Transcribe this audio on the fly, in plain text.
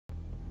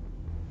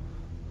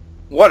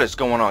What is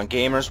going on,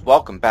 gamers?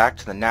 Welcome back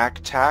to the Knack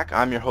Attack.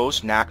 I'm your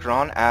host,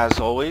 Nacharon, as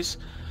always.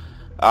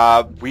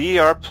 We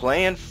are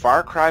playing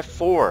Far Cry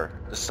 4.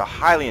 This is a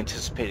highly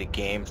anticipated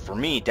game, for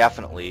me,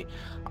 definitely.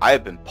 I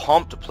have been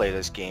pumped to play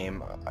this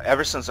game.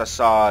 Ever since I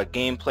saw a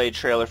gameplay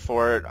trailer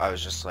for it, I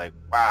was just like,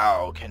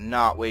 wow,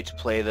 cannot wait to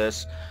play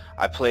this.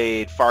 I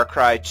played Far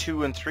Cry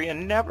 2 and 3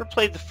 and never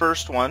played the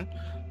first one.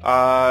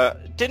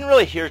 Didn't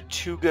really hear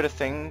too good of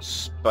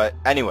things, but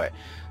anyway.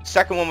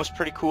 Second one was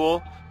pretty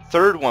cool.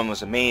 Third one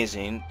was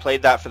amazing.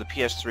 Played that for the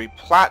PS3,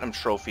 Platinum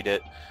Trophied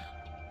it.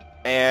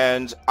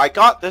 And I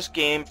got this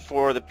game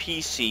for the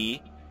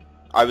PC.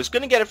 I was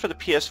going to get it for the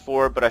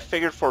PS4, but I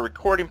figured for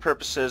recording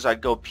purposes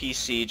I'd go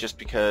PC just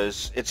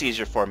because it's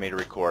easier for me to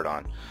record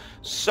on.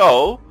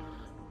 So,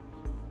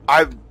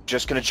 I'm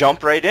just going to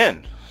jump right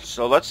in.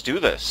 So let's do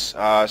this.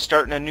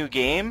 Starting a new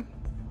game,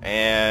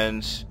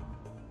 and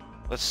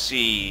let's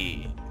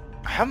see.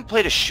 I haven't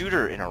played a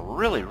shooter in a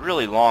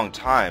really long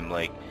time.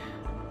 Like,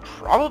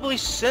 probably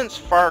since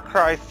Far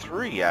Cry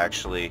 3,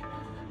 actually.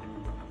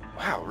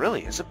 Wow,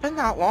 really? Has it been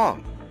that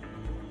long?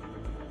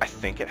 I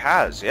think it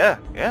has, yeah.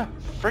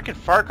 Freaking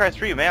Far Cry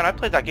 3, man, I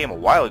played that game a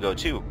while ago,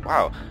 too.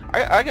 Wow,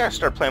 I gotta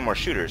start playing more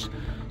shooters.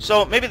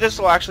 So, maybe this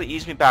will actually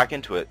ease me back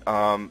into it.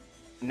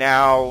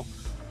 Now,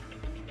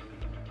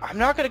 I'm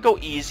not gonna go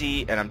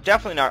easy, and I'm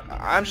definitely not,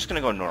 I'm just gonna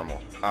go normal.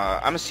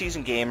 I'm a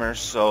seasoned gamer,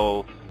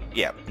 so,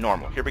 yeah,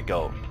 normal. Here we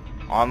go.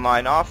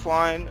 Online,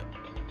 offline.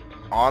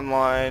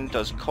 Online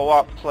does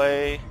co-op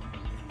play.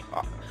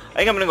 I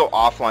think I'm gonna go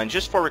offline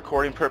just for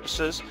recording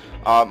purposes.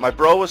 My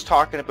bro was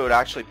talking about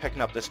actually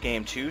picking up this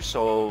game too,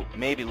 so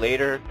maybe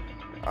later,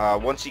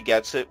 once he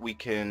gets it, we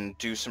can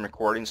do some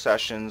recording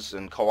sessions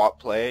and co-op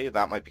play.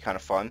 That might be kind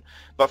of fun.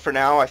 But for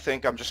now, I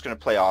think I'm just gonna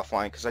play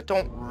offline because I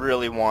don't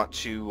really want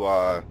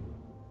to,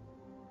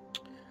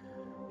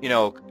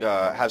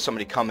 have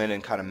somebody come in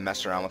and kind of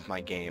mess around with my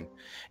game.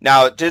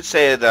 Now, it did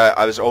say that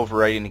I was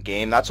overwriting the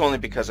game. That's only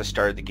because I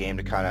started the game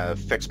to kind of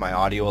fix my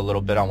audio a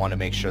little bit. I wanted to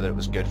make sure that it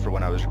was good for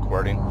when I was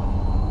recording.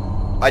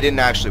 I didn't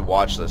actually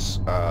watch this.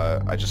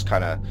 I just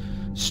kind of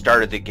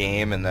started the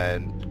game and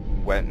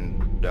then went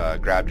and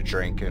grabbed a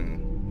drink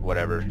and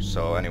whatever.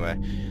 So anyway,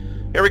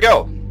 here we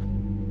go.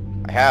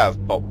 I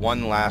have but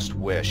one last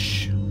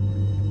wish.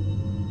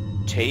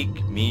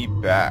 Take me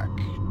back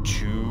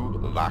to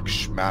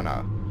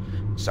Lakshmana.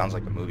 Sounds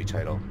like a movie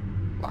title.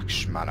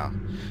 Lakshmana.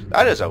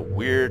 That is a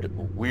weird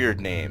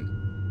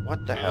name.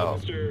 What the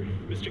hell?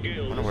 Mr.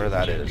 Gale, I wonder where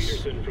that is.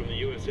 Peterson from the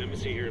U.S.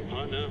 Embassy here in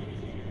Patna.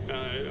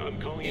 I'm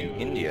calling in you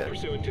India,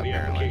 pursuant to the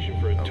apparently. application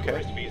for a Okay.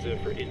 tourist visa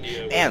for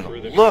India. And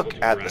look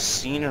at the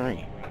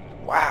scenery.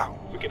 Wow.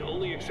 We can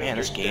only accept Man,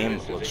 this your game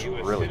status looks as a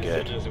US really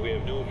citizen, good. as we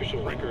have no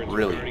official records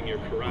Really, regarding your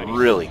karate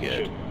really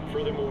citizenship. good.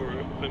 Furthermore,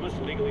 I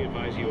must legally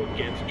advise you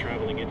against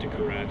traveling into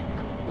Karat.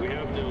 We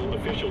have no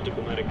official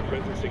diplomatic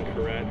presence in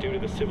Karat due to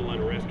the civil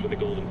unrest with the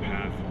Golden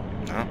Path.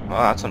 Oh,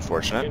 well, that's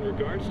unfortunate. In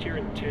regards to your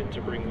intent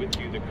to bring with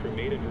you the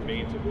cremated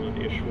remains of one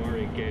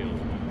Ishwari Gale.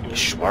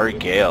 Ishwari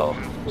Gale.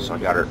 So I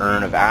got her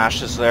urn of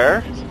ashes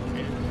there.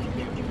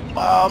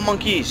 Oh,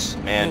 monkeys!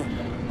 Man,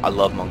 I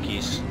love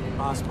monkeys.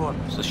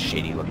 It's a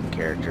shady looking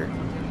character.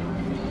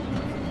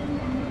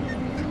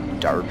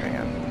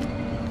 Darpan.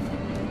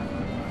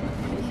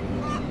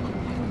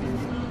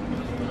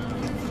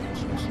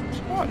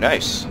 Oh,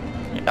 nice.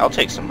 Yeah, I'll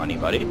take some money,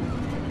 buddy.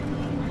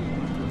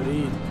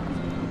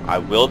 I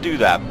will do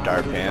that,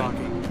 Darpan.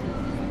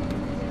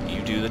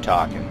 You do the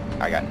talking.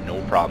 I got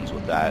no problems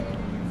with that.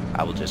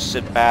 I will just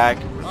sit back,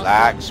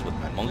 relax with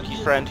my monkey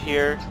friend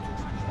here.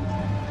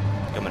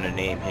 I'm gonna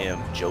name him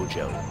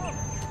Jojo.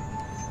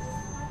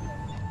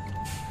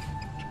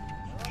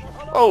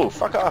 Oh,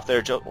 fuck off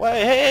there, Joe.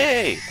 Wait,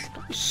 hey!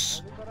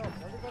 He's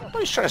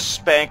trying to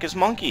spank his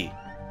monkey.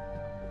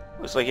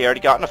 Looks like he already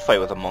got in a fight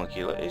with a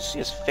monkey. You see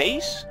his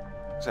face?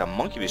 Looks like a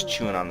monkey was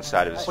chewing on the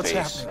side of his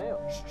face. Happening?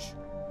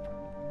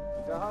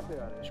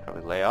 Should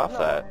probably lay off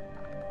that.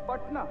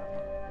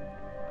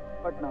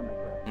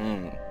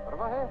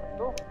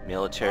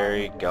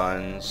 Military,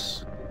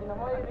 guns.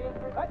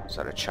 Is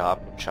that a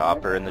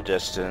chopper in the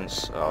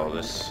distance? Oh,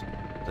 this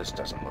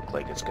doesn't look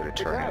like it's gonna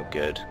turn out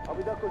good.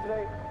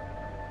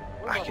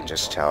 I can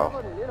just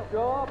tell.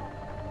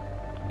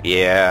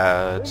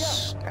 Yeah,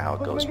 now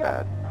it goes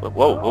bad.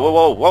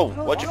 Whoa!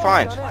 What'd you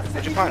find?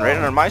 What'd you find? Right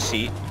under my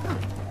seat.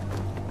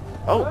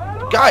 Oh,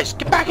 guys,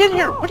 get back in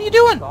here! What are you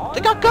doing? They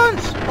got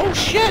guns! Oh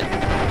shit!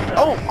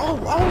 Oh,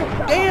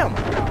 damn!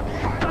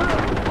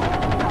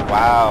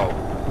 Wow.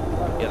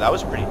 Yeah, that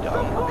was pretty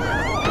dumb.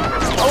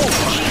 Oh,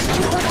 jeez!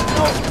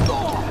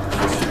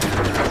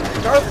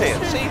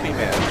 Darpan, save me,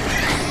 man!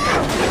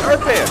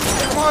 Darpan,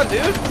 come on,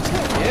 dude!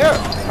 Yeah,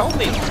 help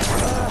me!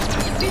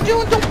 What are you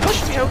doing? Don't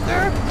push me out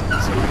there!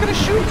 I'm gonna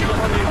shoot you,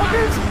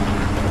 motherfuckers!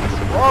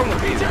 What's wrong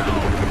with you?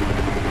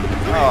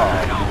 Oh,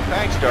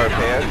 thanks,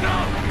 Darpan.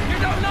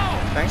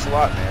 Thanks a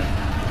lot, man.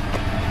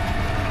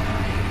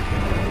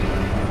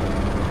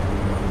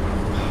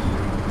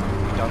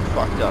 You done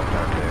fucked up,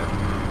 Darpan.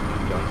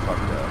 You done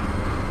fucked up.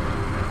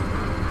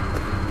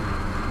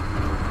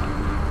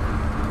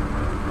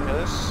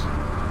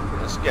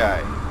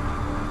 guy?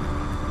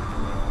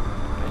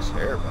 Nice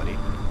hair, buddy.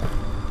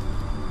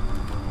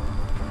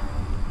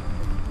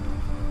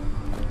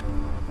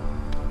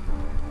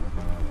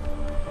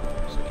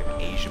 Looks like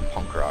an Asian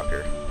punk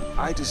rocker.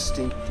 I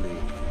distinctly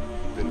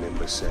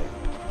remember saying,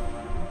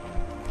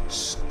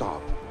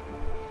 stop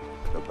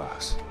the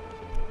bus.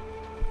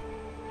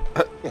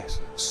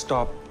 Yes,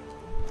 stop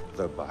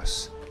the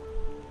bus.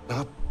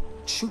 Not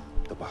shoot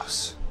the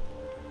bus.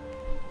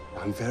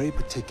 I'm very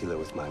particular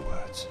with my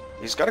words.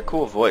 He's got a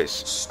cool voice.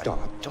 Stop.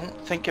 I don't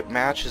think it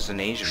matches an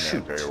Asian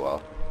man very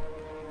well.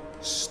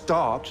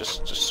 Stop.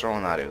 Just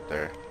throwing that out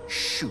there.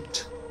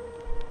 Shoot.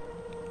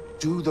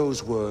 Do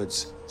those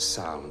words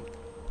sound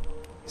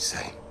the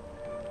same?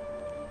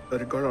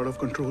 But it got out of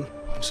control.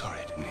 I'm sorry,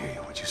 I didn't hear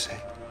you. What'd you say?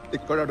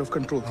 It got out of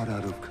control. Got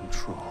out of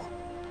control.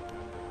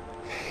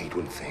 I hate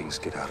when things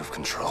get out of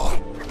control.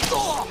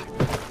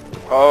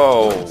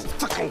 Oh.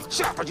 Fucking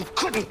Jaffa, you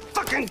couldn't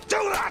fucking do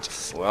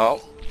that!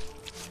 Well.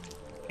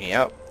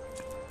 Yep.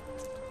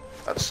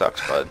 That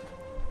sucks, bud.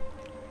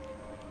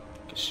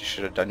 Guess you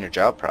should have done your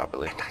job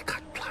properly. And I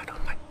got blood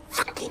on my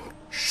fucking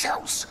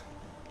shoes.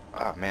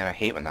 Oh man, I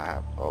hate when that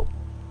happens. Oh.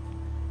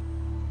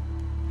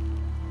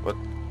 What?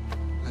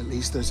 At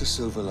least there's a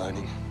silver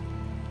lining.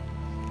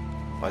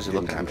 Why is he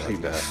looking at me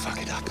like that?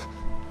 Fuck it up.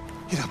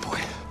 Get up, boy.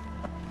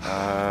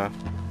 Can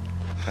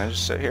I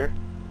just sit here?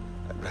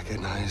 I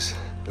recognize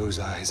those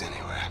eyes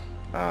anywhere.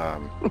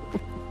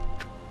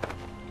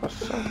 What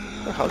the fuck?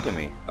 They're hugging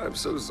me. I'm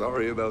so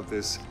sorry about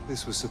this.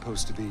 This was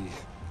supposed to be...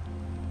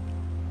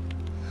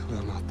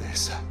 Well, not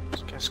this.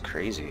 This guy's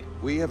crazy.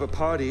 We have a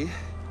party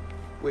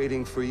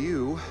waiting for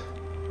you,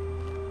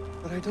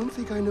 but I don't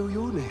think I know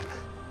your name.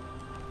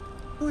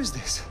 Who is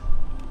this?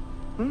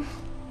 Hmm?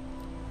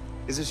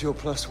 Is this your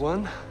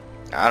 +1?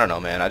 I don't know,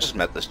 man. I just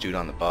met this dude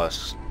on the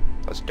bus.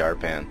 That's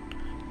Darpan.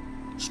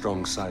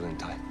 Strong, silent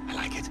type. I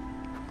like it.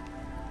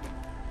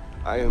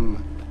 I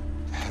am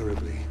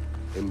terribly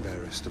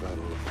embarrassed about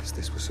all of this.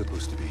 This was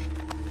supposed to be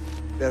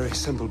very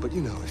simple, but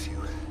you know, if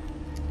you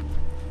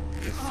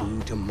give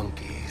food to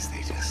monkeys,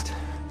 they just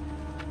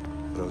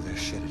throw their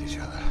shit at each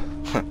other.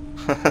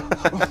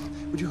 Oh,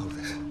 would you hold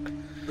this?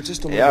 But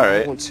just a moment,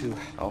 alright. I want to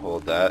I'll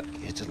hold that.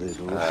 get a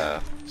little...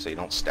 So you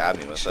don't stab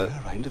me with Sure, it.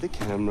 right into the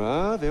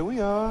camera. There we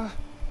are.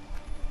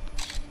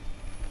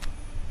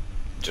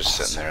 Just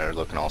sitting there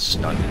looking all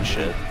stunned and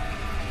shit.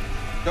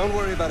 Don't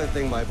worry about a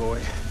thing, my boy.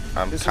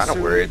 I'm This kind will of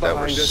soon worried be that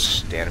we're behind us.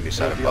 standing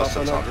beside We'll a be bus off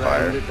on that's our on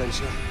grand fire.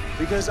 adventure.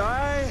 Because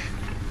I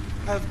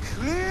have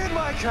cleared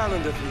my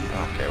calendar for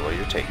you. Okay, well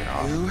you're taking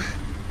off. You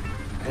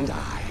and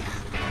I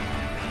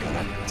are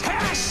gonna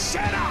tear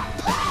shit up!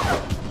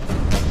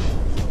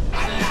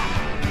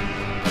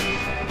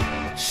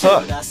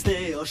 Huh. That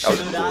was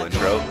a cool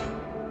intro.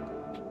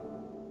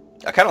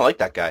 I kind of like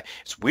that guy.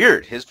 It's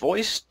weird. His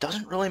voice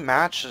doesn't really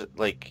match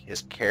like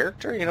his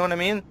character. You know what I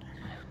mean?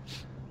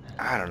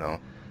 I don't know.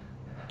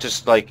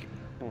 Just like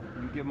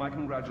You give my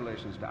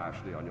congratulations to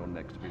Ashley on your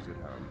next visit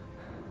home.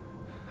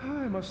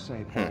 I must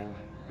say, Paul,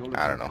 your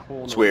I don't little know.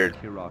 corner It's weird.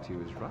 of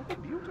Kiratu is rather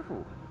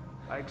beautiful.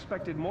 I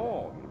expected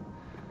more.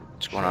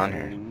 what's going on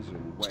here? Chains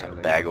and Just have a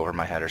wailing. bag over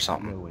my head or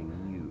something. Knowing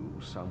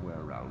you somewhere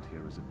around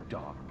here is a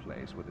dark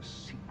place where the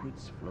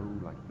secrets flow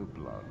like the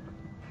blood.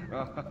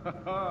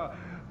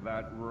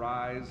 That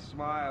wry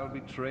smile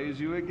betrays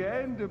you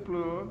again,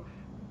 Deplour.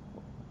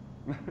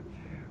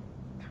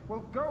 Well,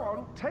 go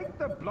on, take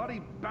the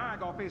bloody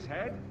bag off his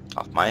head.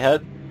 Off my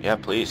head? Yeah,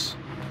 please.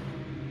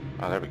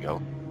 Oh, there we go.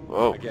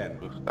 Whoa, Again,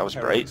 oof, that was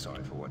terribly bright.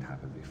 sorry for what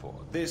happened before.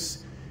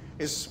 This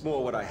is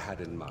more what I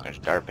had in mind. There's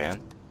Darpan.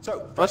 So,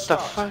 What first the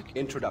start, fuck?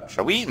 Introduction.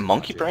 Are we eating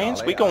monkey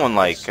brains? We going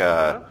like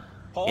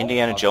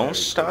Indiana Jones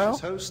style?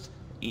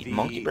 Eating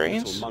monkey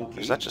brains? Or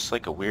is that just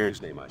like a weird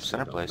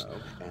center place?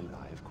 And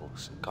I, of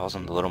course. Calls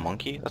him the little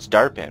monkey? That's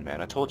Darpan,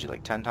 man. I told you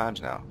like 10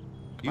 times now.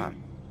 Come You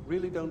on.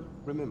 really don't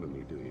remember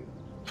me, do you?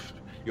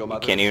 Your You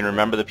mother can't even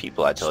remember the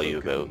people I tell you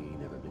spoke of about. me,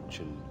 never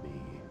mentioned me.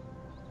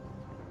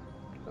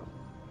 No,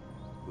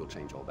 we'll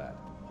change all that.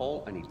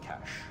 Paul, I need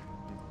cash.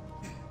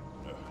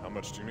 How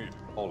much do you need?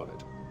 All of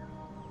it.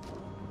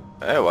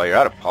 Hey, while you're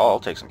at it, Paul, I'll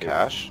take some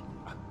cash.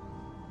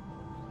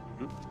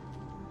 All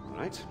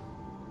right.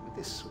 With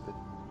this, with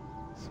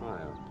a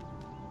smile.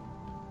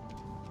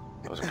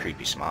 That was a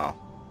creepy smile.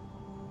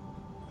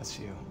 That's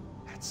you.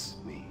 That's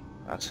me.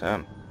 That's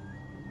him.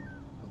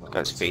 Although Got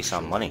his I'm face so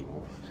on sure money.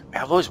 anymore.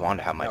 Man, I've always wanted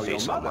to have my Now, your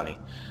face on mother- money.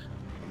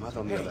 Your mother,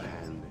 on the other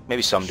hand,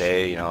 Maybe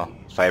someday, you know,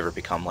 if I ever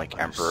become like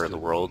emperor of the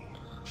world,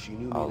 she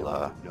knew me I'll, in a way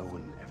that no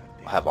one ever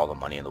did. I'll have all the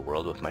money in the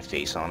world with my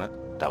face on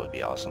it. That would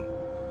be awesome.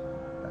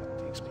 That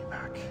takes me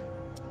back.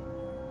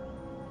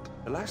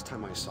 The last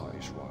time I saw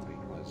Ishwari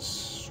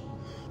was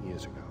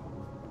years ago.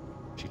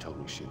 She told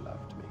me she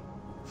loved me.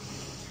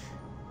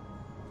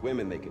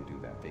 Women, they can do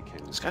that. They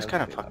can. This guy's tell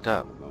kinda they fucked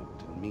love up. you in the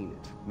moment and mean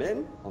it.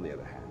 Men, on the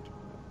other hand,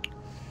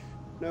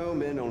 no,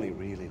 men only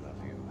really love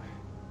you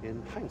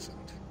in hindsight.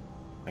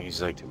 Like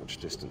he's like Too much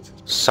distance has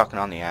been. sucking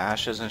on the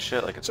ashes and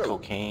shit like it's So-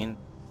 cocaine.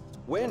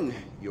 When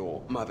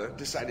your mother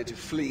decided to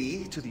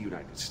flee to the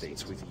United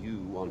States with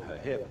you on her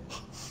hip,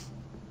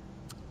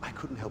 I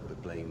couldn't help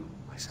but blame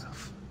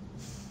myself.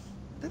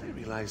 Then I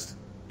realized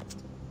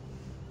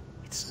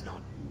it's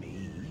not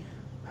me.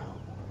 No.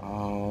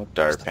 Oh, It's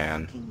the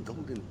Darpan. fucking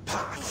golden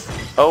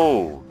path.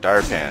 Oh,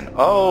 Darpan.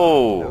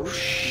 Oh, Those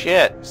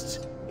shit.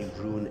 terrorists, they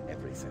ruin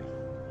everything.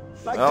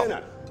 Like Well.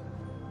 dinner.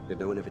 Did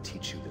no one ever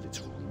teach you that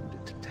it's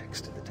rude to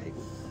text at the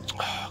table?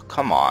 Oh,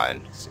 come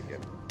on. See ya.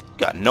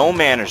 Got no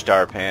manners,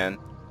 Darpan.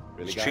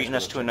 Really, He's guys, treating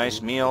us wanna to a check nice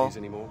in meal. with these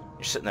anymore?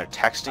 You're sitting there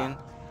texting.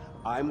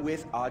 I'm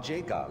with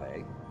RJ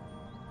Gale.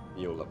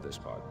 You'll love this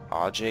part.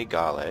 Ajay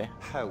Gale.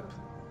 Help.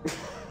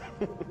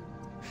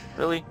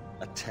 Really?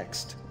 A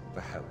text for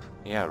help.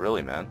 Yeah,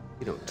 really, man.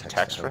 You don't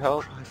Text for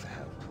help? Cry for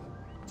help.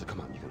 So come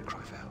on, you're gonna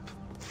cry for help.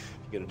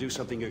 You're gonna do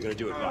something, you're gonna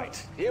do it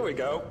right. Here we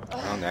go.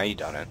 Oh, now you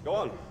done it. Go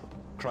on.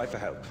 Cry for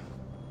help.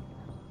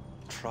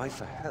 Cry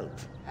for help.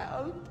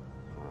 Help?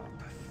 Oh,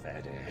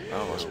 pathetic.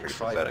 Oh, that's pretty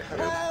Cry pathetic, for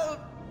dude. help.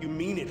 You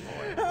mean it,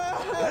 boy.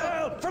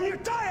 Help! From your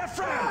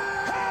diaphragm!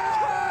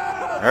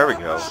 Help! There we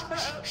go. Shh,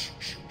 shh,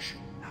 shh, shh.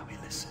 Now we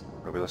listen.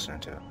 What are we listening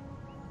to?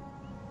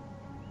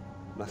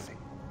 Nothing.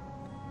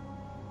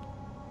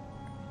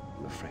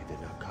 I'm afraid they're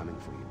not coming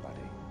for you,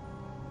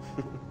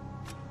 buddy.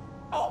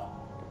 Oh!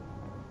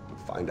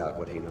 Find out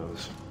what he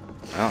knows.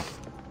 Oh.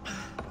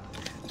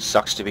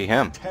 Sucks to be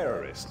him.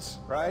 Terrorists,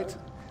 right?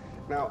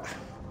 Now,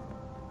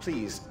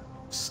 please,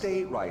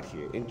 stay right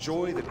here.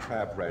 Enjoy the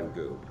crab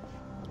rangoon.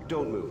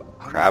 Don't move.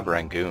 Crab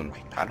Rangoon.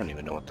 I don't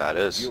even know what that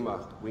is.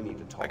 Yuma, we need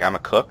to talk. Like, I'm a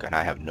cook, and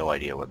I have no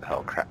idea what the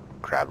hell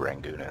Crab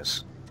Rangoon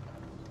is.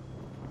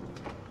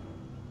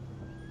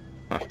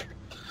 Huh.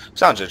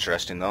 Sounds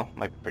interesting, though.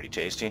 Might be pretty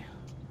tasty.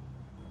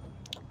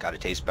 Gotta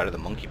taste better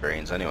than monkey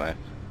brains, anyway.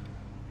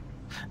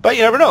 But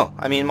you never know.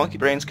 I mean, monkey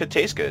brains could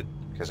taste good.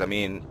 Because, I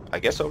mean, I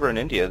guess over in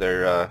India,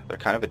 they're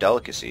kind of a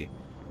delicacy.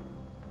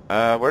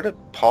 Where did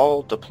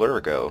Paul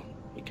DePleur go?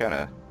 He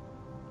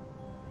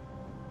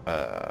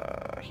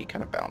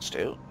kind of bounced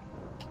out.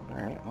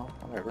 Alright, well,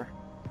 whatever.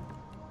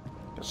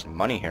 Got some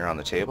money here on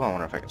the table. I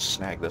wonder if I can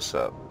snag this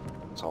up.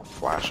 It's all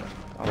flashing.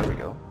 Oh, there we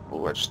go.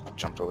 Oh, I just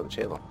jumped over the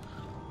table.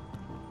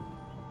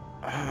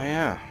 Oh,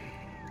 yeah.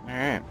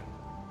 Alright.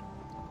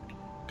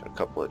 Got a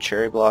couple of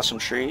cherry blossom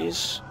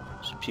trees.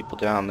 Some people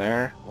down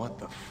there. What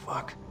the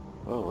fuck?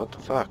 Oh, what the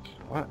fuck?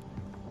 What?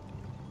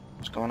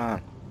 What's going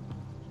on?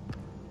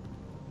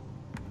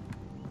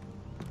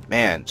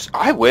 Man,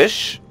 I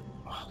wish...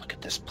 Oh, look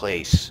at this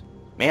place.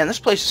 Man, this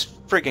place is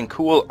freaking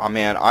cool. Oh,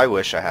 man, I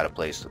wish I had a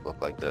place that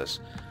looked like this.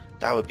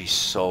 That would be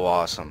so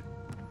awesome.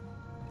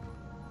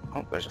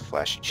 Oh, there's a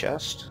flashy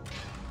chest.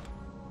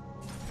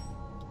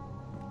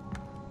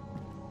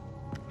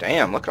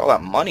 Damn, look at all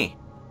that money.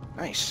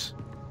 Nice.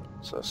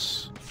 So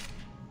this...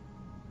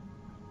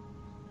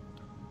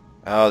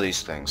 Oh,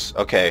 these things.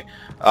 Okay.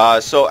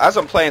 So as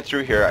I'm playing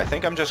through here, I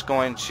think I'm just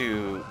going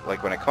to,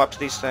 like, when I come up to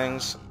these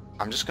things,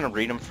 I'm just going to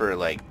read them for,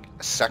 like,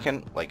 a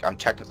second. Like, I'm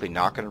technically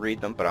not going to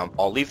read them, but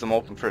I'll leave them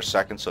open for a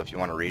second, so if you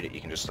want to read it, you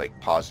can just, like,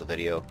 pause the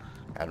video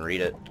and read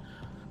it.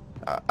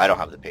 I don't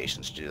have the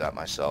patience to do that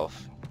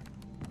myself.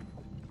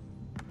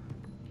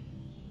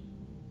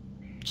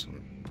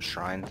 Some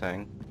shrine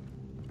thing.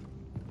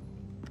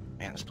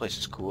 Man, this place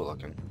is cool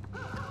looking.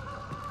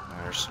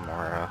 There's some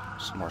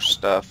more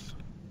stuff.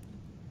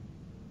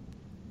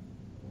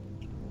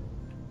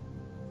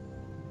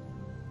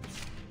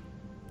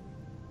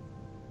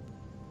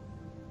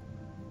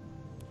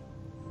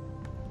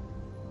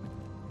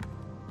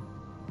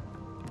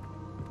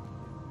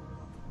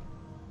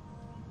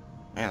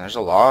 Man, there's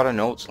a lot of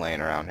notes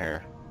laying around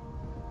here.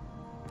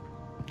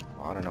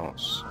 A lot of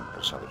notes.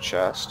 There's another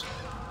chest.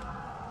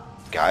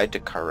 Guide to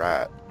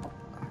Karat.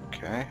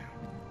 Okay.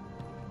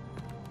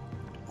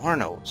 More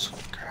notes.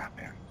 Holy crap,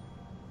 man.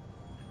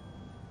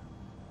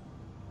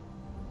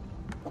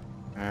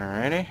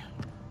 Alrighty.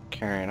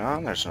 Carrying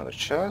on. There's another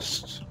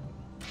chest.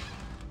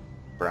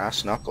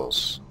 Brass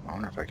knuckles. I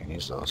wonder if I can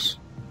use those.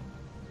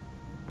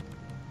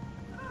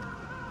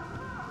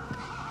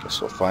 Guess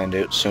we'll find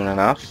out soon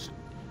enough.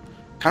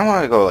 Kind of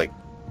want to go, like,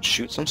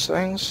 shoot some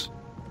things.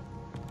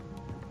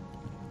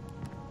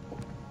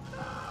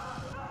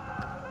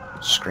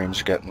 Screams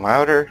are getting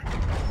louder.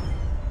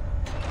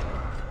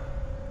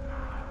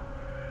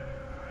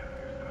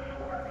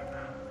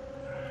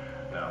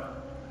 Now,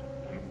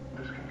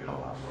 this can get a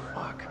lot worse.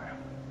 Fuck.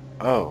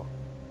 Oh.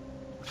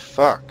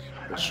 Fuck.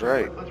 That's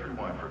right. Let's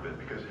rewind for a bit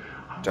because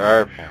I'm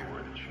Darp. not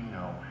sure that you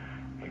know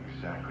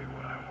exactly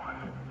what I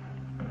want.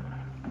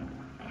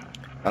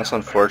 That's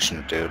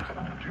unfortunate, dude.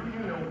 Do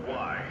you know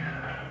why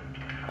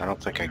I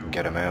don't think I can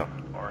get him out.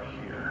 are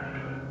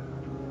here?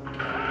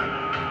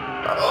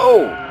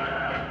 Oh!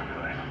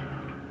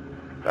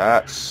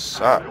 That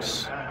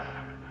sucks.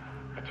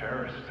 A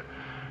terrorist,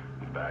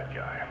 a bad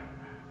guy,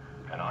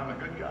 and I'm a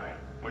good guy,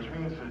 which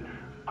means that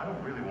I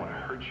don't really want to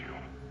hurt you.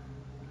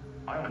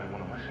 I only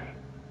want to listen.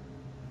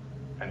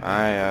 And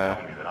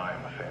tell me that I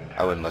am a fantastic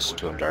I wouldn't listen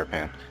to him, listener.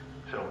 Darpan.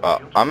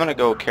 So I'm gonna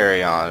go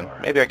carry on.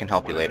 Maybe I can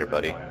help you later,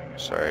 buddy.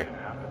 Sorry.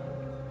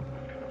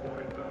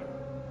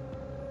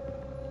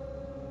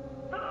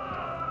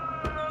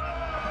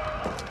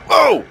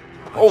 Oh!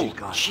 Oh,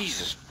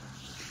 Jesus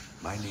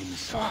My name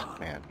is Fuck, Sabal.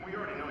 man.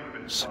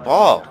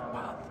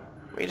 Sabal.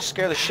 Way to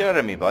scare the shit out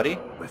of me, buddy.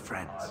 We're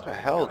friends. What the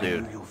hell, Are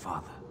you dude? your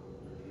father?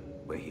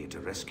 We're here to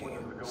rescue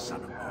you,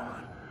 son of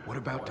Mohan. What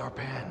about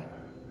Darpan?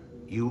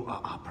 You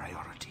are our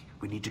priority.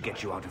 We need to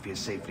get you out of here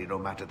safely, no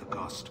matter the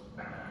cost.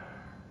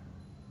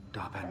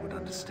 Darpan would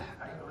understand.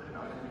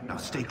 Now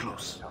stay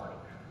close.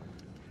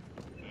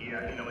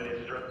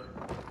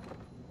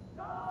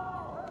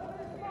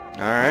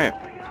 Alright.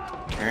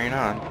 Carrying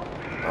on.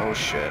 Oh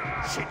shit.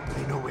 Shit,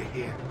 they know we're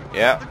here.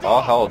 Yeah,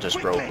 all hell just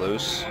broke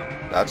loose.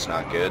 That's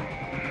not good.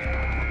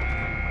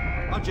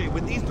 Ajay,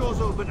 with these doors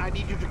open, I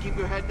need you to keep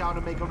your head down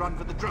and make a run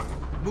for the truck.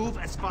 Move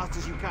as fast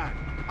as you can.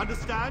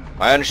 Understand?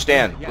 I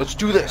understand. Let's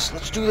do this.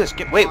 Let's do this.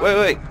 Wait.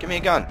 Give me a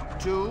gun.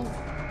 2.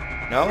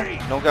 No?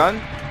 No gun?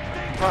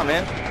 Come on,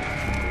 man.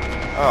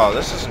 Oh,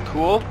 this isn't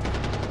cool.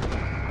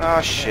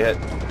 Oh, shit.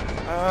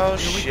 Oh,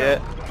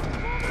 shit.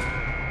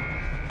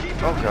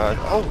 Oh, God.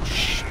 Oh,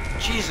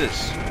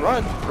 Jesus.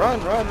 Run.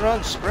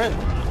 Sprint.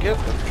 Get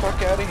the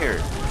fuck out of here.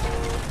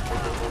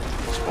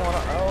 What's going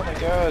on? Oh, my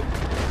God.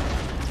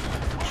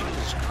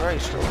 Jesus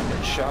Christ. I'm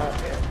getting shot.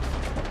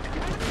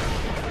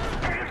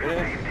 Get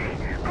in.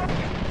 A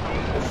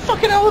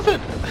fucking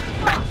elephant!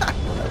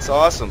 That's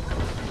awesome.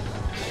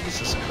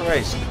 Jesus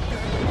Christ.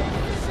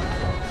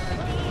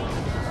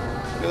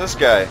 Look at this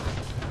guy.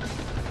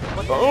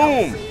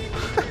 Boom!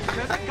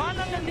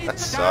 That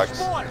sucks.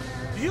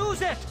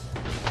 Use it.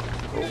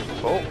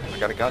 Oh, I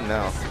got a gun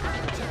now.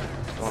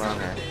 What's going on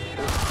here?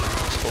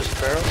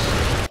 Explosive barrels?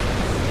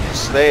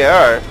 Yes, they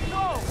are.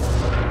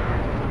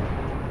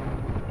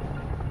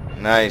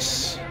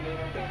 Nice.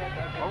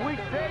 Are we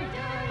safe?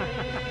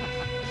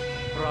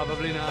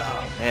 Probably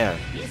not. Man.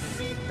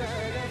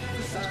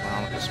 What's going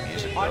on with this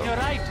music, On your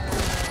though? right.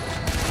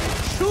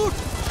 Shoot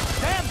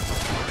them.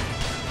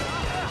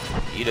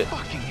 Eat it.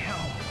 Fucking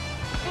hell.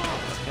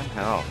 Fucking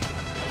hell.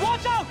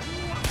 Watch out.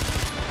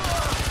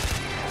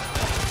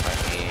 My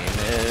aim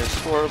is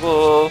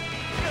horrible.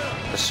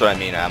 This is what I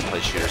mean. I haven't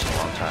played shooters in a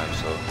long time,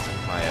 so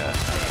my aim is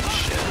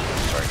shit.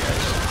 Sorry,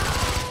 guys.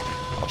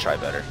 I'll try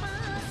better.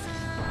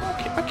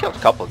 I killed a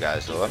couple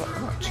guys, though. I'm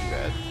not too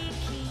bad.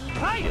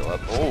 Heal up.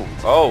 Oh.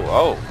 Hold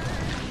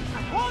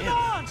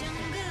on.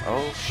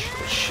 Oh,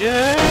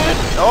 shit.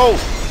 Oh,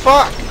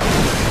 fuck.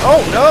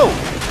 Oh, no.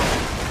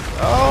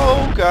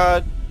 Oh,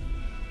 God.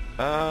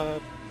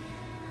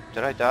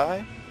 Did I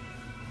die?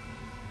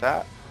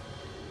 That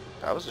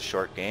was a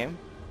short game.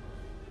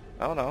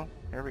 Oh, no.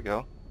 Here we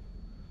go.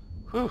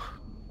 Whew.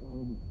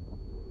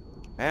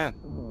 Man.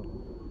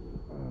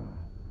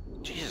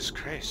 Jesus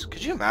Christ.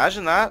 Could you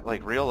imagine that?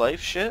 Like, real life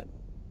shit?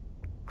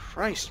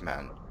 Christ,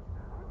 man.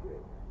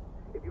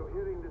 If you're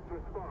hearing this,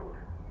 respond.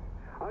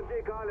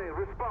 Ajay Kale,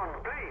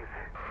 respond, please.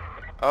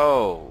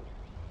 Oh.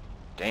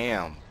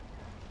 Damn.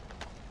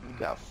 You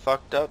got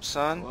fucked up,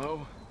 son.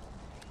 Hello?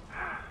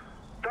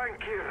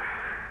 Thank you.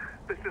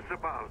 This is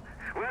Sabal.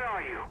 Where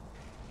are you?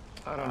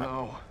 I don't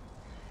know.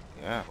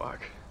 Yeah,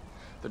 Fuck.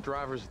 The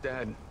driver's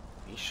dead.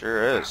 he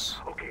sure is.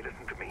 Okay,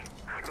 listen to me.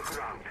 Look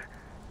around.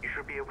 You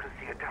should be able to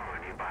see a tower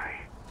nearby.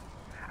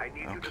 I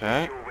need you to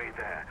Okay. make your way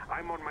there.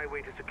 I'm on my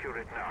way to secure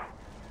it now.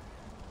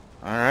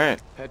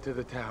 Alright. Head to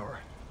the tower.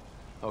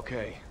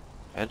 Okay.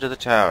 Head to the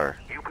tower.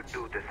 You can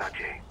do this,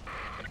 Ajay.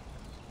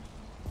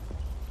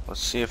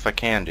 Let's see if I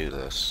can do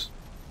this.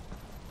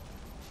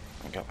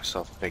 I got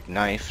myself a big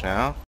knife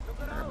now.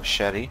 Or a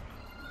machete.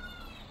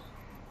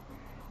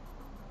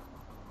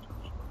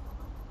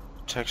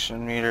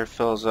 Detection meter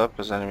fills up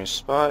as enemies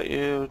spot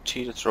you.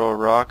 T to throw a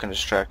rock and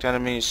distract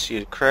enemies. C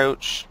to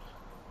crouch.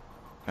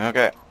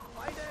 Okay.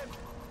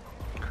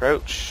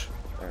 Crouch.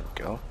 There we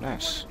go.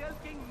 Nice.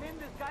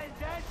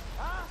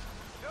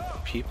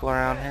 People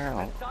around here?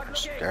 Oh,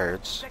 there's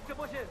guards.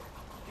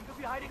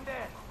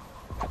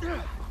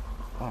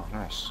 Oh,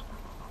 nice.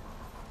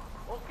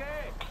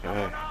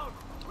 Okay.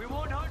 We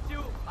won't hurt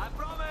you. I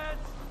promise.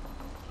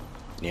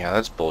 Yeah,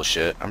 that's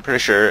bullshit. I'm pretty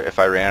sure if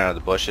I ran out of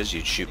the bushes,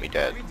 you'd shoot me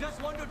dead. We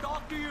just want to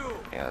talk to you.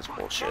 Yeah, that's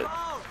bullshit. Come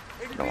out.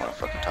 You don't want to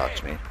fucking talk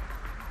to me. You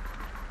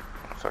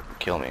wanna fucking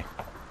kill me.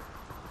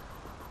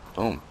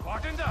 Boom.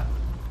 Bartender.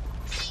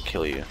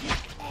 Kill you. This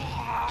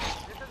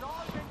has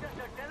all been just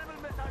a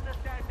terrible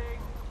misunderstanding.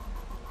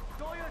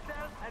 Show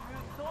yourself and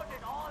we'll sort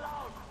it all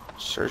out.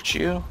 Search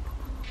you?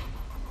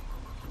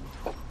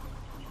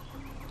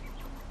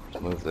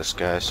 Move this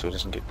guy so he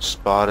doesn't get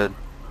spotted.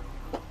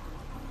 Listen,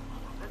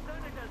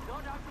 it does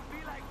not have to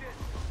be like this.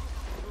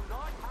 You do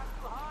not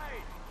have to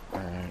hide.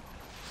 Alright.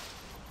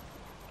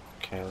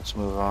 Okay, let's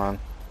move on. I'm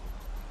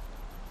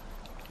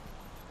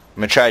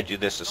gonna try to do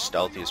this as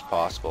stealthy as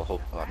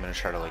possible. I'm gonna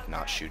try to like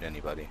not shoot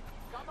anybody.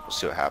 We'll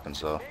see what happens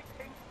though.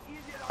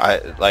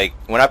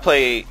 When I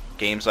play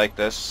games like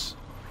this,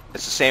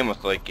 it's the same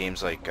with like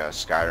games like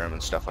Skyrim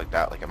and stuff like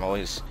that. Like I'm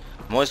always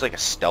like a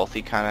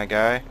stealthy kind of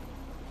guy.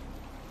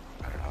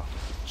 I don't know.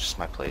 It's just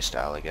my play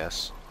style, I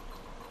guess.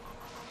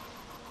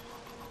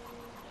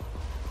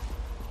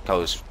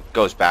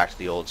 Goes back to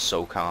the old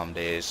SOCOM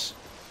days.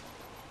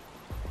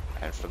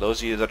 And for those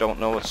of you that don't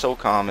know what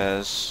SOCOM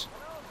is,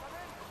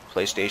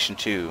 PlayStation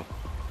 2.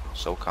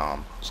 So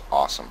calm. It's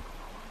awesome.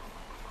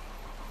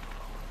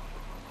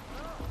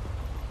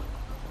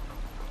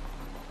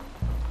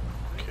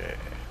 Okay.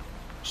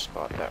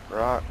 Spot that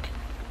rock.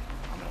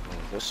 I'm gonna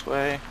move this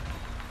way.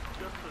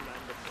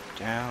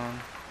 Down.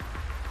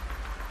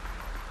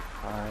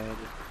 Hide.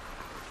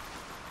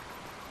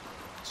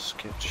 Let's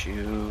get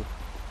you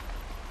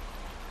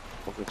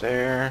over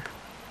there.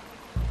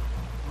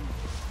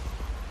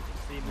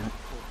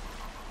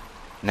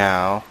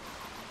 Now,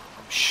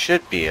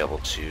 should be able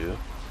to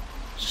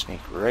sneak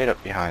right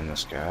up behind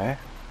this guy.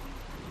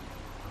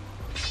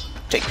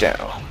 Take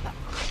down.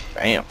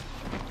 Bam.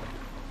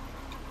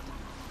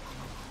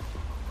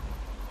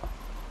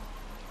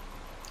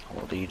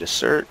 Hold E to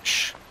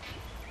search.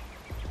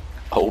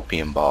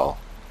 Opium ball.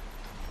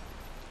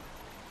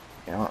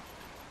 Yeah.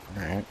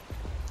 Alright.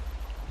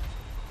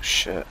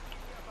 Shit.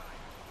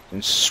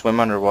 And swim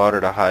underwater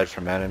to hide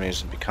from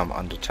enemies and become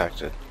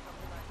undetected.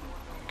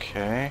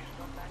 Okay.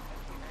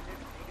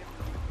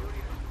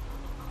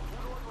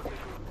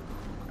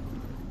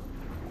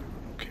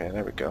 Okay,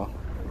 there we go.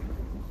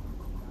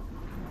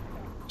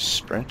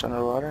 Sprint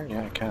underwater?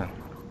 Yeah, I can.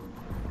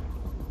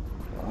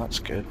 Well, that's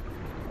good.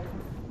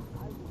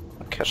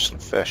 I'll catch some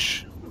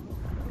fish.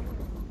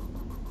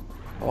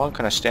 How long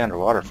can I stay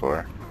underwater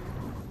for?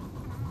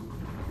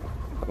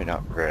 Probably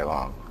not very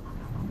long.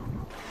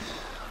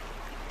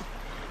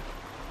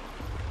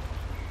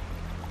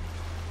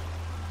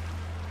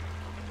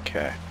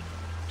 Okay.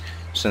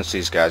 Since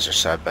these guys are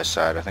side by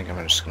side, I think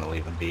I'm just going to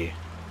leave them be.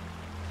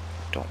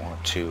 Don't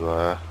want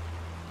to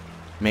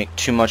make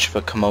too much of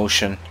a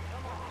commotion.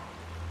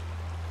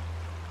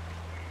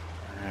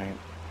 Alright.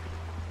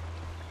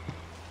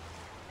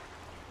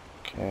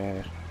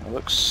 Okay. It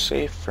looks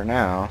safe for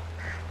now.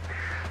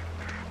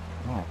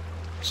 Oh,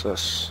 what's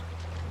this?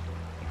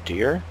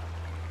 Deer?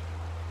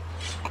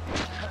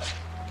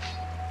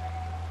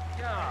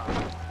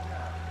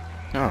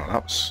 Oh,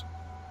 that was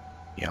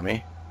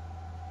yummy.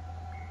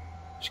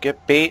 To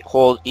get bait,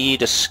 hold E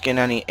to skin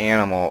any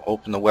animal.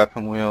 Open the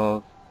weapon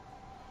wheel.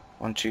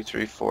 1, 2,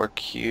 3, 4,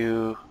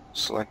 Q.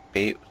 Select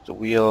bait with the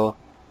wheel.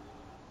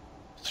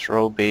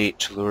 Throw bait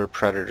to lure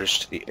predators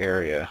to the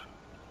area.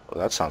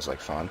 Well, that sounds like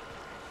fun.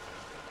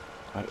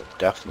 I will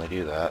definitely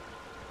do that.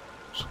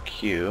 So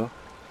Q.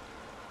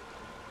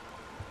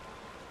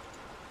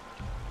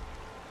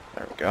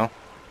 There we go.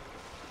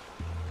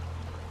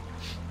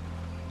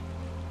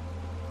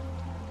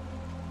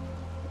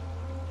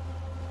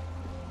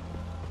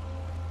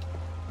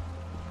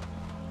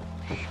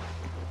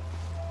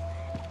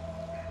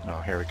 Oh,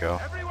 here we go.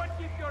 Everyone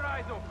keep your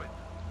eyes open.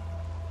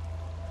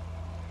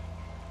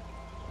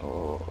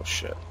 Oh,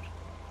 shit.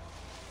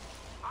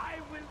 I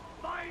will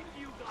find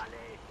you, Gale.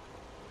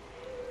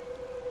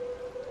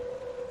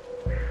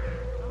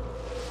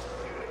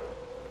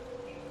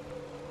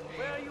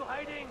 Where are you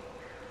hiding?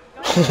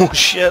 Oh,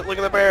 shit, look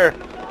at the bear.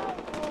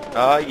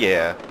 Oh,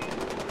 yeah.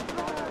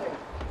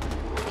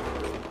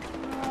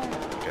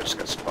 I just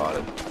got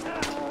spotted.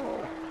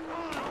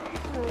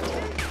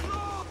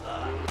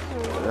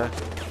 Did I?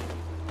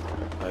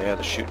 Oh yeah,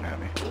 they're shooting at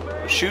me.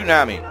 They're shooting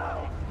at me!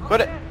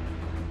 Quit it!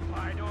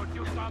 Why don't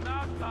you come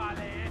out,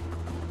 Gale?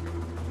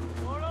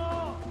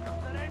 Moro,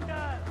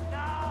 surrender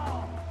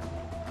now!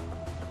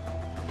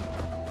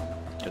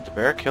 Did the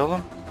bear kill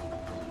them?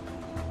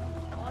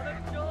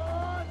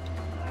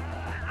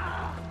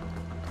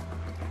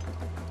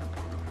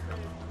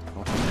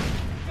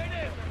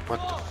 What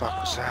the fuck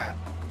was that?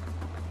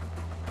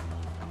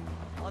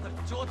 Mother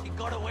Jyoti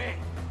got away.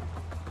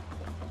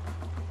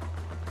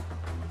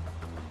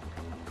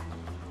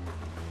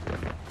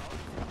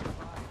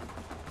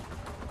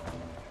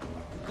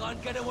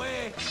 Can't get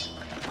away.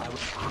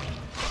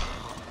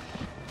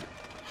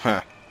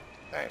 Huh.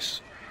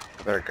 Nice.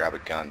 I better grab a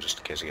gun just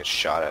in case I get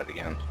shot at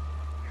again.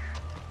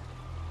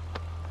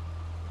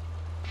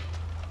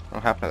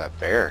 What happened to that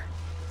bear?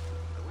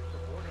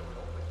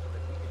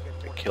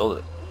 They killed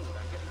it.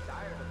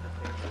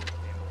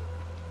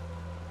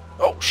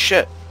 Oh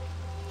shit!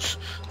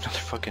 Another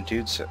fucking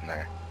dude sitting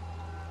there.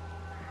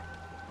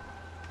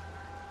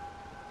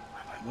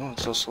 Why am I moving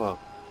so slow?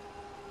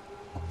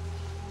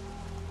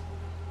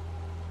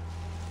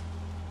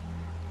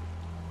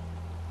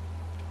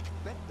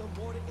 Bet the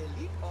more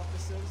elite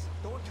officers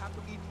don't have to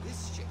eat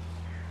this shit.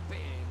 Bang.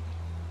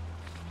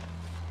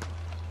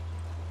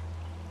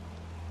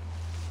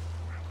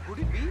 Could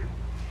it be?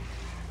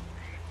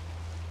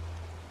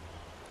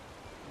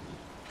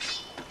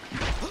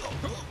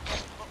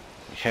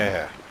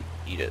 Yeah,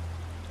 eat it.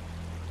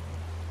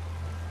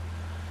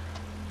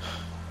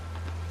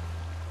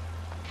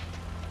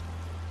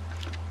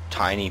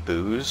 Tiny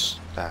booze?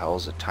 What the hell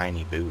is a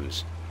tiny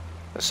booze?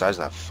 The size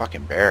of that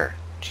fucking bear.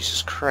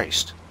 Jesus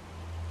Christ.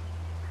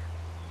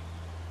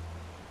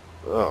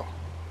 Oh.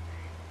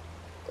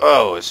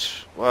 Oh,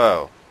 it's...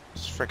 Whoa.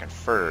 This freaking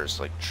fur is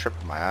like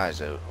tripping my eyes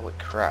out. Holy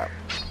crap.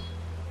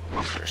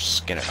 They're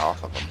skinning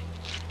off of them.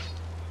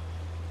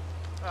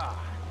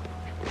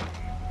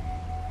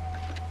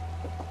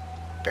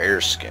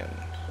 Bear skin.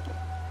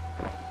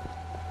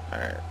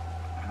 Alright.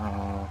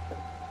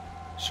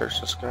 Search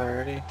this guy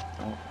already?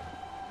 Oh.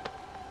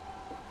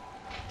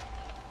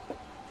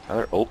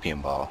 Another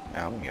opium ball.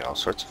 Yeah, I'm gonna get all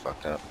sorts of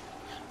fucked up.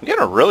 I'm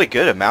getting a really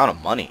good amount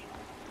of money.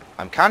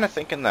 I'm kind of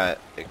thinking that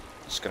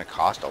it's gonna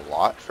cost a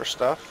lot for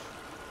stuff.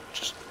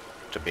 Just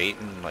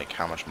debating like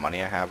how much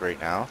money I have right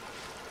now.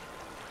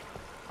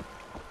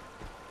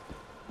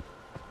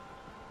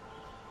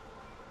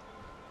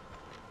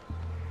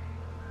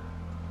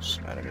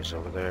 Some enemies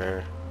over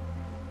there.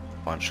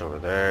 Bunch over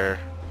there.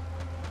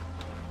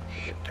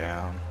 Get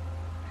down.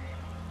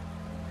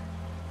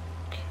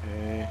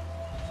 Okay.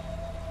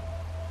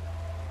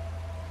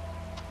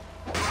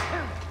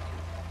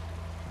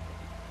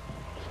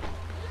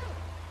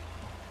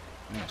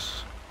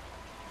 Nice.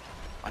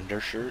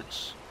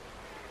 Undershirts.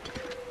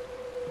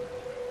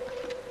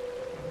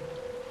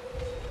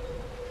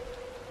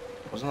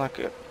 Wasn't that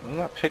good? Wasn't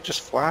that pig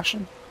just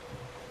flashing?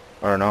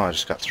 Or no, I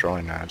just got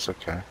throwing knives.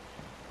 Okay.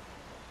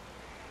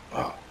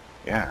 Oh,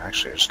 yeah,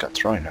 actually I just got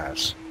throwing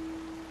knives.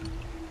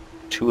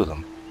 2 of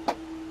them.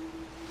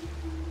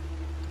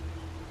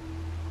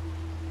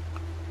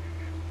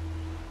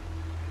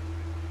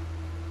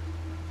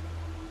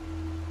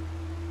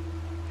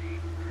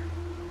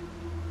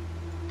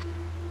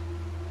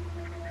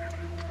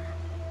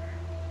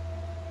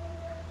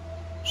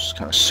 Just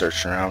kind of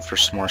searching around for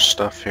some more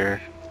stuff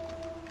here.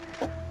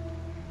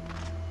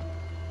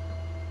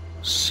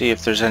 See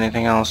if there's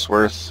anything else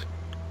worth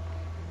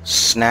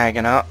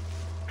snagging up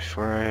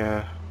before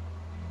I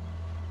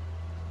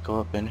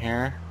go up in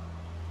here.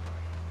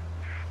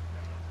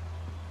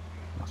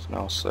 Nothing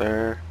else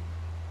there.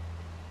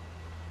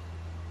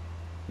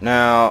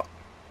 Now,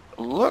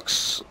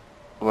 looks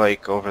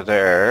like over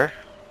there,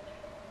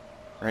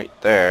 right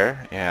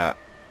there, yeah,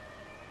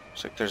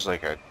 looks like there's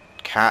like a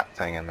cat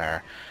thing in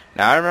there.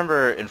 Now I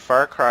remember in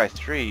Far Cry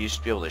 3 you used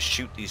to be able to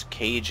shoot these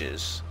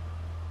cages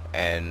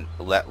and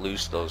let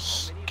loose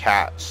those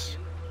cats.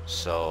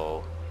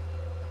 So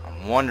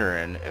I'm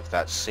wondering if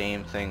that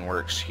same thing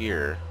works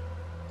here.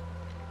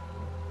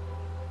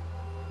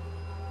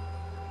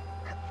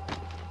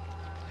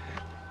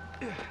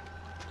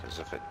 Because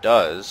if it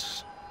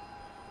does,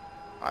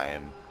 I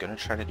am gonna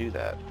try to do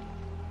that.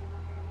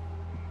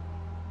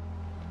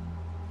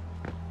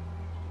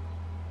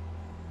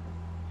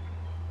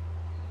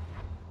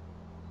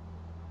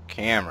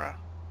 Camera.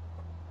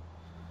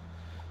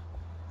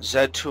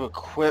 Z to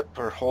equip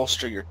or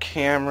holster your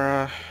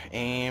camera.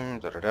 Aim.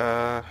 Da da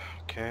da.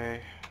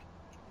 Okay.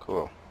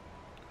 Cool.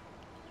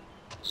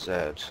 Z.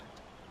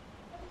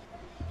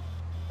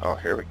 Oh,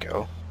 here we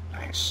go.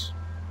 Nice.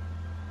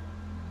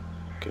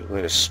 Good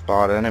way to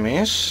spot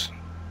enemies.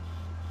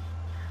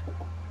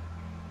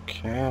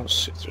 Okay, let's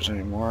see if there's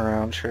any more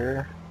around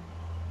here.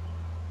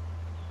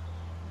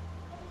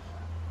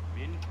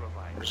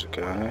 There's a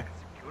guy.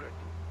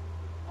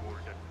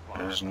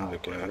 There's another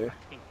guy.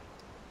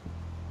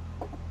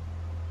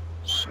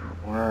 Some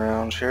more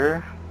around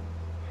here.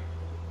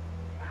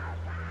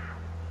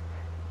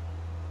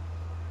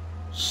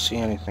 See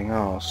anything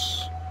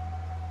else?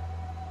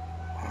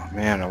 Oh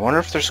man, I wonder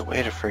if there's a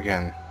way to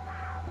friggin'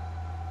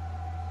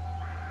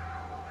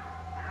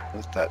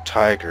 let that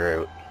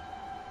tiger out.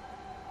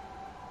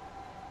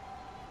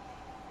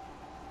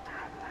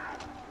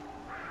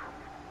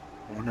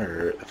 I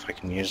wonder if I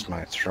can use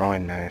my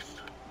throwing knife.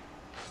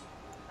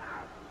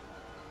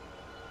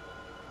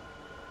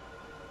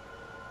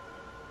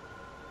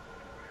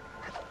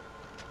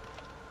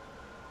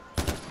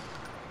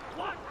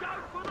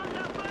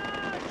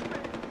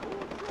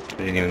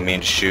 I didn't even mean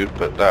to shoot,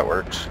 but that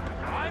worked.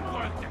 I'm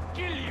going to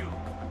kill you.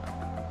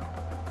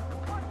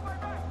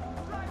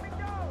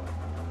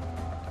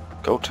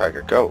 Go,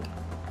 tiger, go.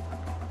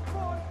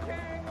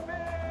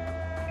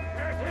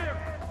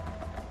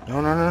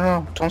 No, no,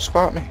 no, no. Don't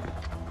spot me.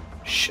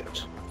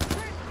 Shit.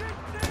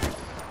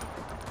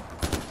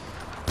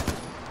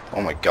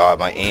 Oh my god,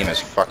 my aim is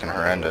fucking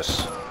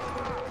horrendous.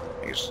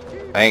 I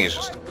think it's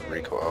just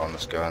recoil on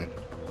this gun.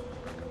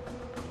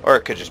 Or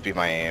it could just be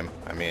my aim.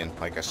 I mean,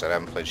 like I said, I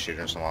haven't played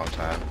shooters in a long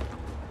time.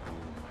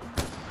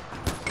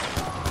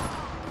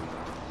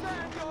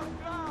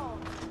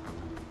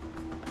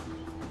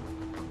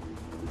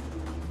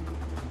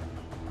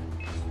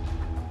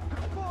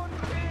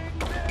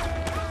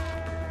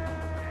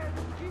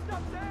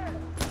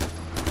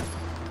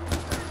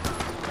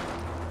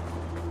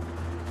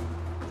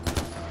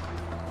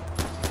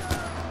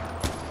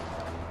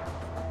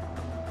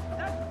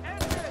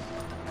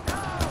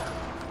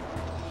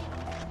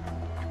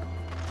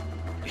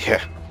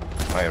 Yeah,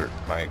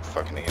 my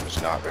fucking aim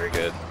is not very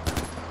good.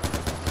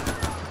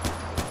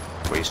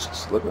 Wasted.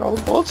 Look at all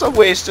the bullets I've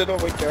wasted. Oh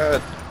my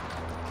god.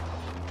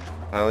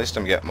 Well, at least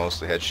I'm getting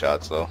mostly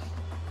headshots though.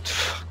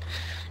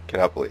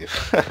 Cannot believe.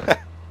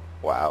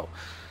 Wow.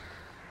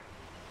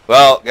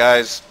 Well,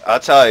 guys, I'll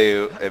tell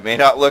you, it may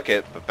not look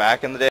it, but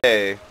back in the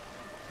day,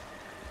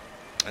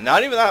 and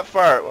not even that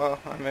far. Well,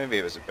 maybe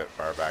it was a bit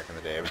far back in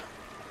the day. But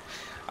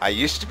I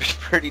used to be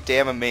pretty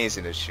damn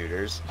amazing at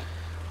shooters,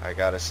 I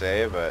gotta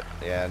say, but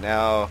yeah,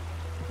 now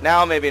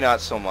maybe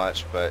not so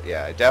much, but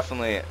yeah, I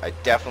definitely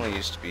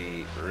used to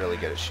be really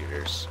good at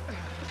shooters.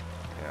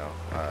 You know,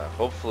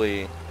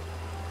 hopefully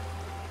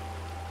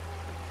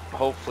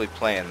hopefully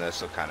playing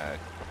this will kind of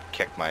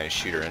kick my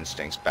shooter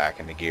instincts back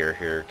into gear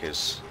here,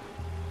 because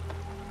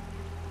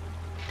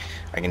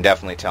I can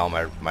definitely tell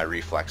my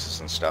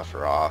reflexes and stuff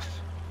are off.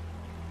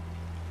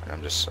 And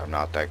I'm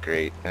not that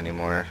great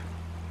anymore.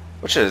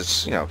 Which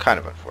is, you know, kind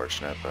of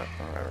unfortunate, but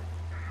whatever.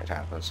 It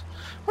happens.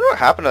 I wonder what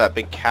happened to that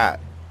big cat.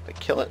 Did they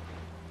kill it?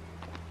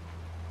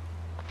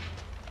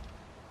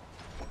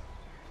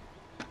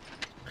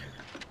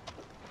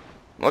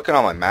 I'm looking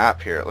on my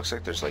map here. It looks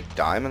like there's like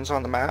diamonds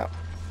on the map.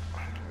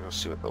 Let's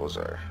see what those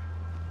are.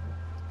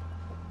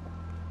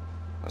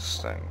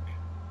 This thing.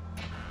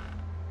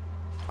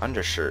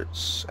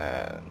 Undershirts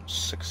and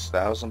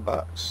 6,000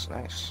 bucks.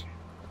 Nice.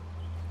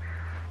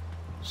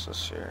 What's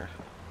this here?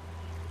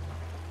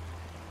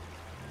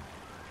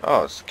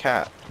 Oh, it's the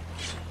cat.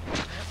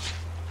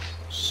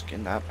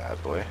 Skin that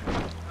bad boy.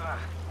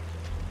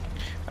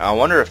 I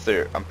wonder if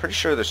I'm pretty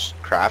sure there's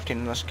crafting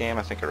in this game.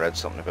 I think I read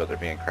something about there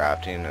being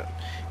crafting.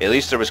 At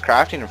least there was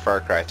crafting in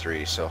Far Cry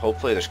 3, so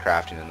hopefully there's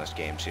crafting in this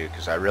game too,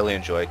 because I really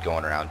enjoyed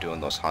going around doing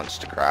those hunts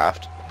to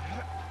craft.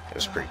 It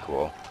was pretty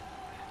cool.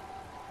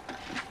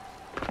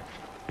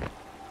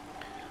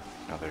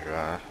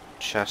 Another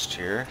chest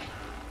here.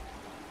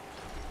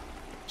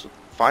 So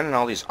finding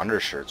all these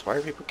undershirts. Why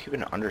are people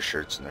keeping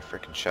undershirts in their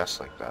freaking chests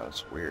like that?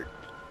 That's weird.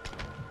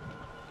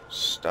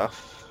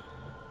 Stuff.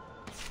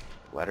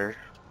 Letter.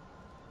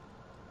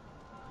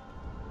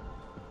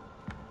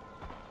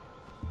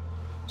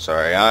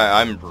 Sorry,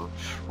 I'm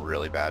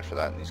really bad for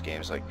that in these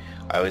games. Like,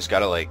 I always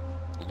gotta like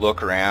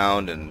look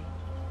around and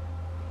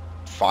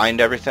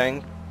find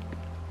everything.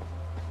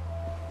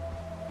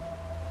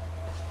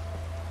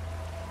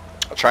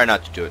 I'll try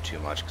not to do it too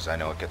much because I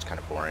know it gets kind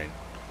of boring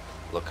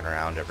looking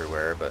around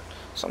everywhere, but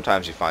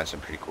sometimes you find some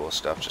pretty cool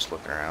stuff just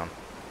looking around.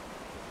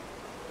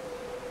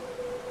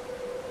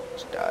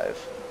 Let's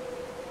dive.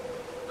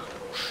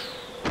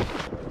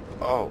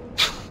 Oh.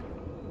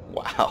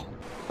 Wow.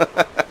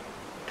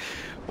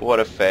 What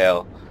a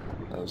fail.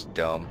 That was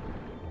dumb.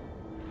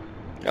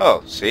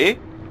 Oh, see?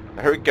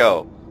 There we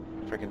go.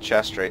 Freaking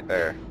chest right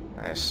there.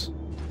 Nice.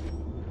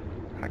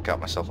 I got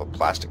myself a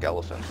plastic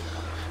elephant.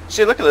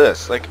 See, look at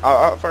this. Like,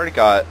 I've already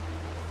got...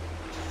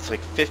 It's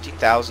like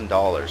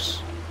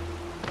 $50,000.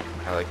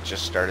 I like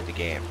just started the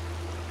game.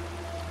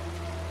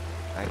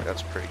 I think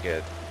that's pretty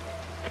good.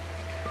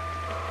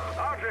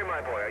 RJ,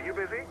 my boy, are you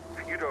busy?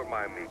 You don't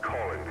mind me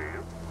calling, do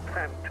you?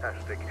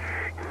 Fantastic.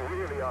 You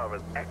really are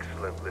an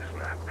excellent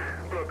listener.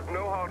 Look,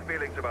 no hard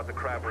feelings about the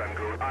crab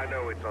rangoon. I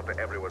know it's not to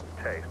everyone's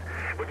taste.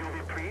 But you'll be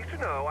pleased to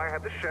know I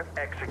had the chef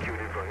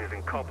executed for his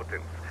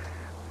incompetence.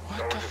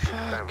 What the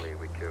fuck? Family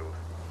we killed.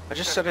 I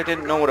just said I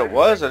didn't know what it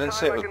was. I didn't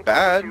say it was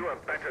bad. You a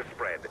better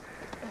spread.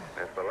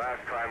 That's the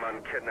last time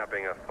I'm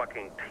kidnapping a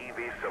fucking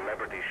TV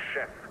celebrity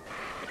chef.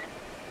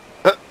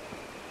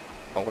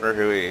 I wonder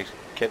who he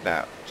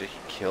kidnapped. Did he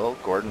kill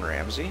Gordon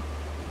Ramsay?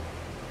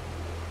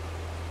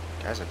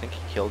 Guys, I think he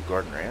killed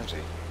Gordon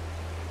Ramsay.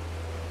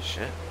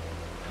 Shit.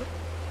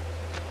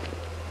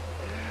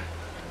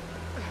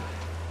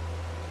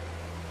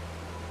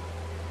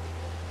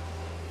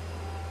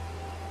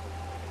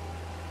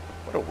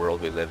 What a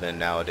world we live in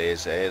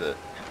nowadays, eh? The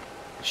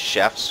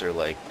chefs are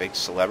like big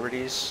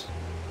celebrities.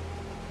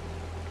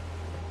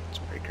 It's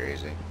pretty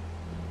crazy,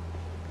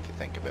 if you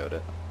think about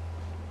it.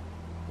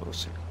 Oh,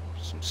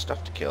 some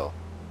stuff to kill.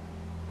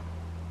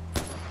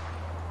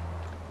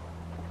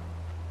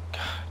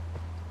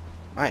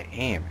 My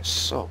aim is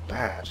so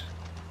bad.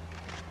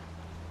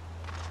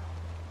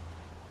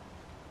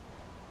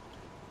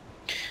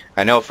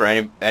 I know for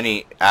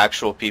any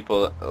actual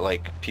people,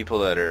 like people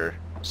that are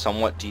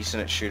somewhat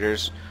decent at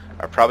shooters,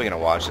 are probably gonna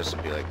watch this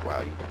and be like,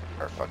 "Wow, you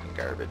are fucking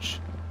garbage."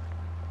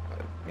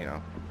 But, you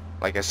know,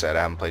 like I said,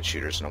 I haven't played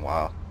shooters in a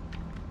while.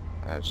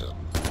 I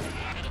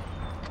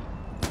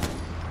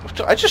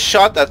just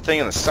shot that thing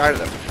in the side of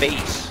the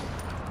face.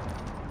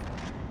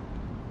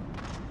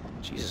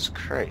 Jesus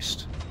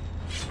Christ.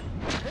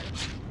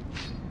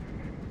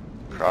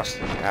 Across the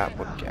gap?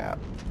 What gap?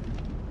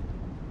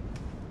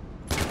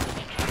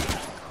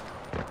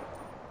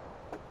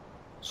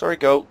 Sorry,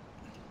 goat.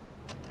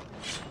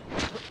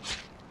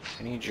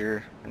 I need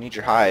your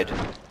hide.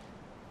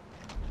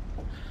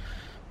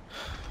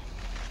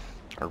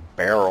 Or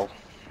barrel.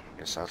 I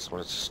guess that's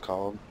what it's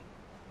called.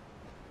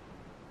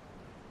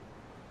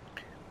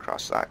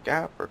 Cross that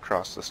gap or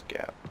cross this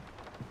gap?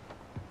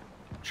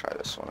 Try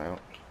this one out.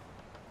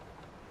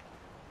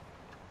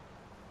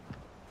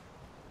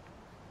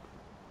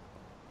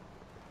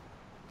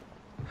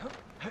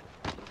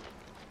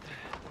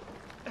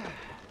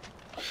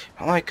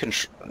 I like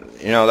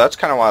you know, that's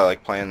kind of why I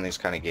like playing these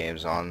kind of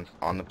games on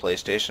the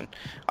PlayStation.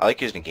 I like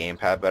using a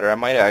gamepad better. I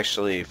might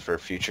actually, for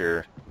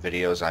future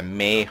videos, I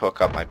may hook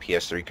up my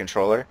PS3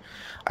 controller.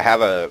 I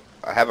have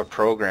a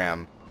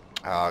program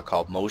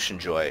called Motion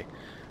Joy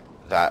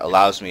that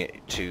allows me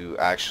to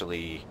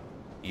actually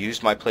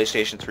use my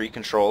PlayStation 3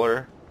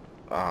 controller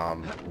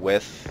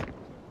with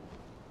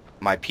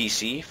my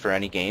PC for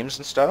any games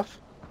and stuff.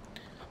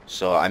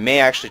 So I may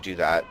actually do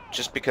that,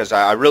 just because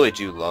I really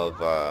do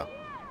love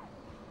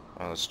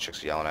Oh, this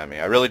chick's yelling at me.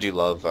 I really do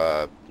love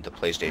the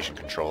PlayStation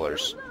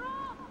controllers.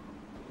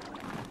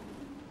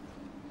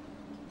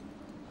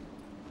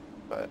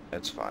 But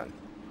it's fine.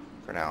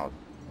 For now, I'll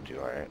do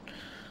alright.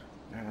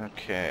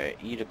 Okay,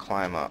 E to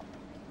climb up.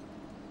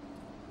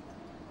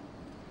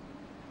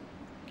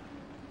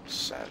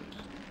 Send.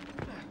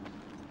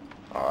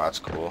 Oh, that's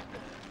cool.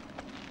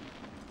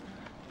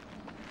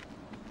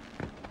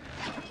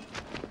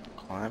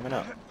 Climbing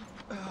up.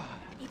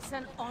 It's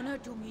an honor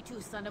to meet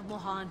you, son of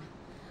Mohan.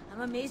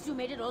 I'm amazed you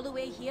made it all the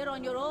way here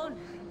on your own.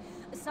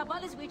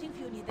 Sabal is waiting for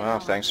you near the Well,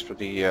 tower. thanks for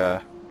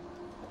the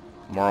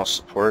moral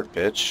support,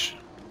 bitch.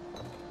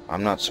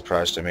 I'm not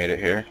surprised I made it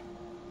here.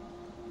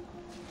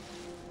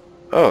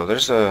 Oh,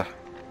 there's a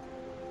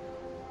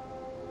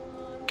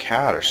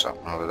cat or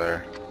something over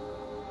there.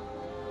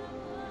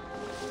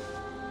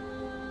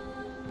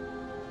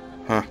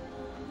 Huh.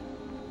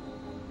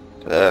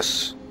 Look at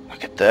this.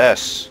 Look at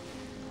this.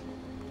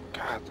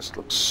 God, this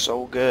looks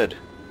so good.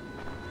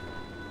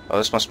 Oh,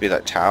 this must be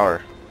that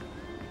tower.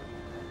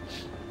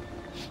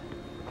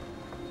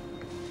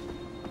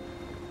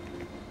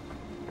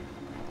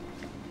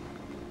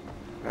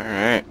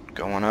 Alright,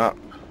 going up.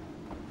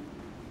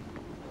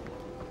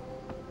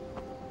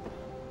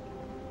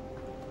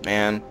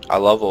 Man, I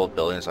love old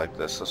buildings like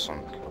this. This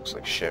one looks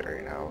like shit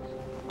right now.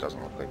 It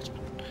doesn't look like it's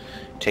been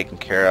taken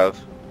care of.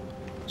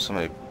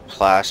 Somebody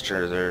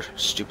plastered their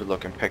stupid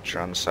looking picture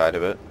on the side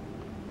of it.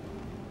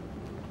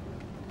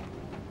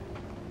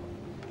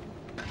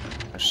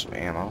 There's some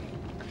ammo.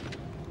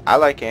 I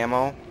like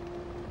ammo.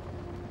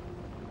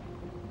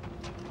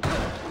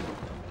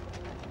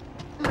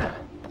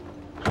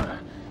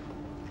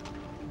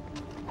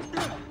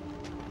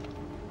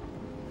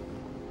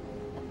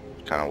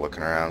 Kind of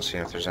looking around,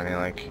 seeing if there's any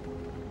like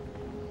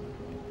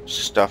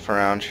stuff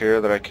around here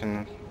that I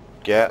can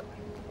get.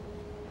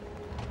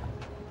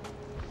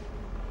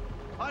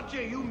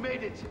 Ajay, you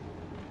made it.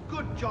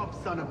 Good job,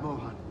 son of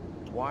Mohan.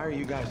 Why are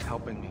you guys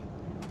helping me?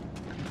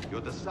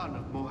 You're the son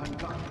of Mohan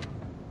Khan.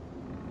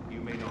 You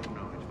may not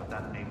know it, but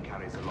that name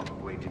carries a lot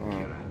of weight in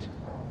Kirat,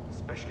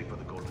 especially for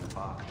the Golden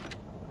Park.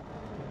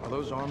 Are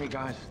those army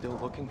guys still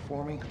looking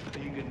for me?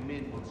 Pagan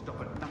men will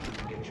stop at nothing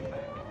to get you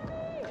back.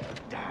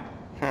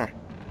 Damn.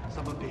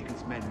 Some of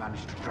Pagan's men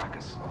managed to track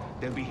us.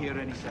 They'll be here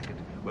any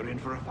second. We're in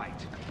for a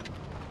fight.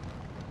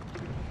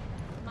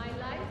 My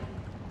life?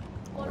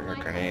 What are your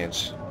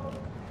grenades?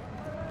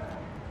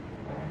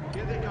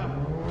 Here they come.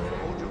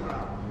 Hold your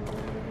ground.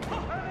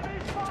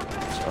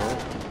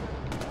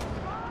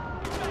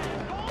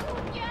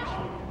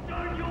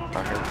 I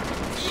heard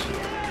things.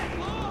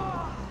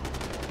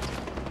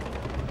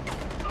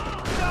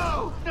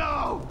 No!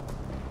 No!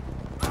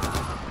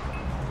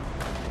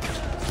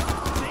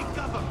 Take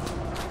cover!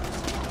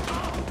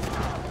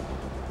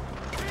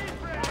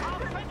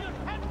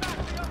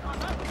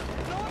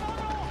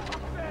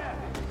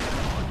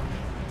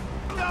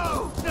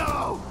 No!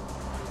 No!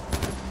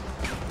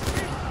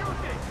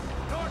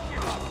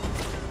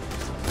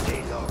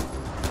 Stay low.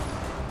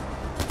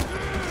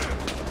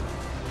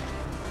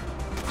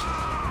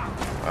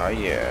 Oh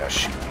yeah,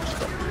 shoot these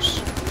fuckers.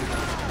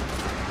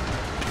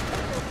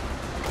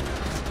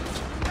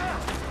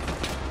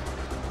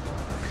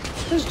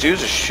 These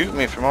dudes are shooting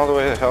me from all the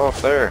way the hell up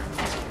there.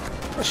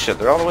 Oh shit,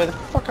 they're all the way the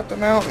fuck up the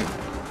mountain.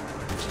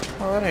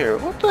 Oh, out of here.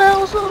 What the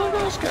hell is all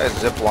this guy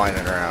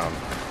ziplining around?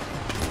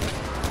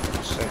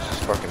 This thing's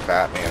just fucking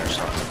Batman or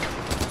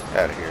something.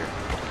 Out of here.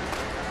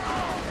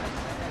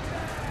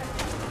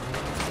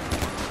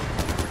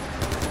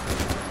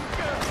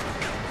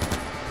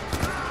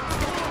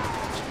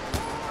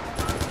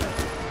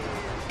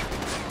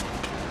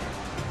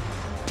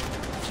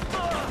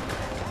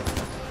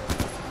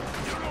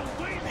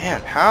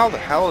 Man, how the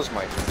hell is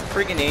my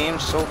friggin' aim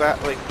so bad?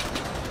 Like,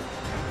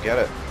 get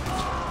it.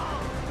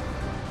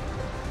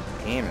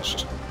 Aim is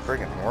just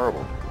friggin'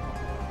 horrible.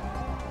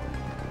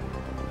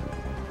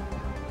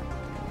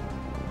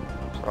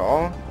 Is that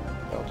all?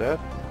 All dead?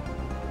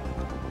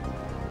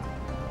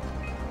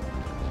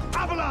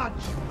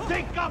 Avalanche!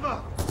 Take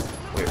cover!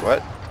 Wait,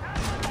 what?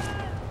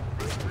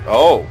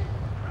 Oh!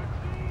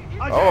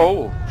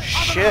 Oh,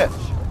 shit!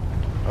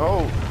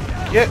 Oh,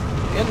 get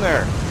in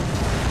there!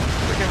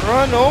 Freaking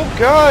run! Oh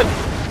god!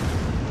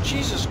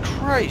 Jesus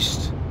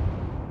Christ!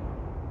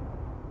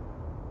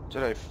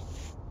 Did I?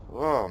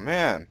 Oh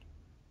man!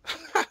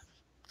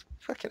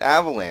 Freaking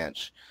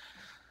avalanche!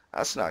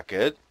 That's not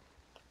good.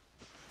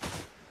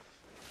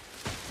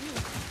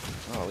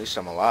 Oh, at least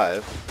I'm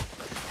alive.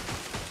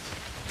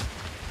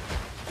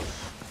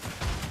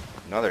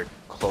 Another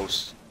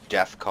close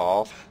death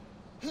call.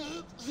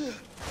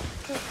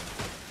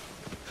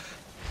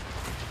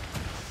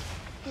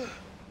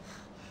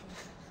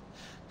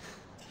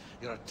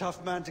 You're a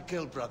tough man to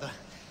kill, brother.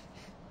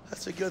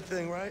 That's a good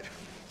thing, right?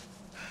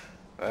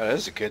 That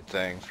is a good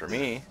thing for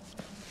me.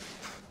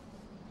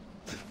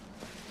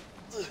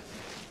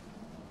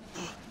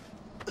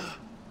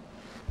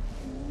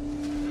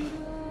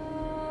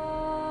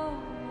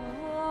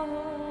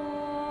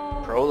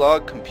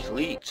 Prologue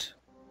complete.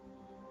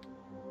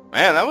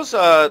 Man, that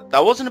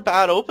wasn't a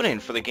bad opening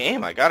for the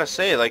game. I gotta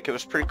say, like, it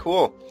was pretty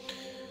cool.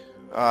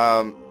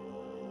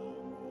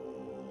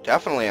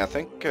 Definitely, I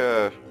think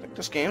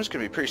this game's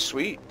gonna be pretty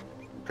sweet.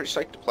 Pretty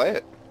psyched to play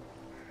it.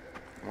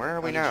 Where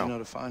are we now? How did you know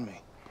to find me?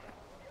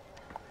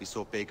 He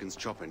saw Bacon's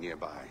chopper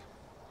nearby.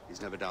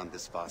 He's never down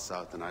this far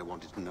south, and I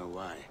wanted to know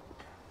why.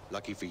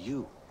 Lucky for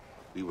you,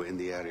 we were in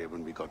the area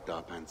when we got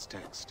Darpan's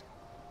text.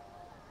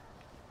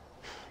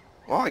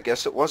 Well, I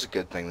guess it was a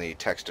good thing that he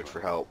texted for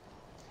help.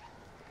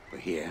 We're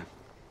here.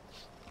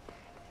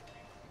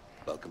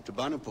 Welcome to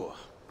Banapur,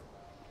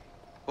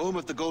 home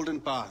of the Golden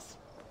Path.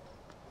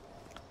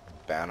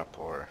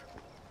 Banapur.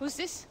 Who's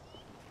this?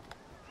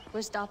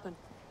 Where's Darpan?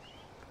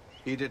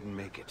 He didn't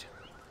make it.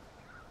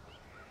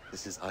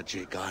 This is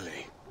Ajay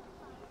Gale,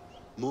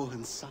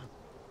 Mohan's son.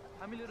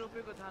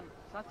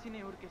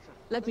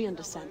 Let me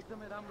understand.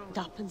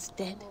 Darpan's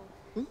dead.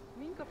 Hmm?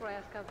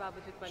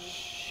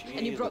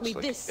 And you brought me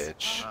like this.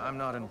 I'm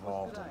not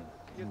involved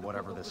in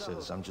whatever this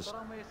is. I'm just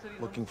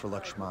looking for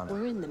Lakshmana.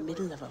 We're in the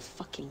middle of a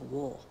fucking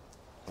war.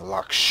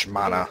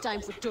 Lakshmana. No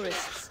time for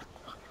tourists.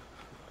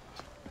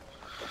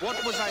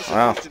 What was I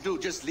supposed to do?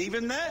 Just leave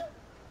him there?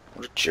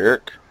 What a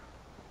jerk.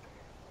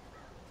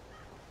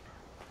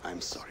 I'm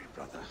sorry,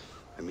 brother.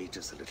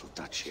 Amita's a little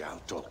touchy.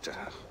 I'll talk to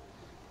her.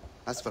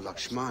 As for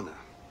Lakshmana,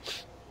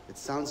 it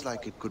sounds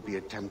like it could be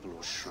a temple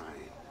or shrine.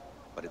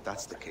 But if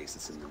that's the case,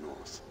 it's in the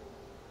north.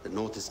 The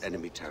north is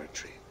enemy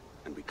territory,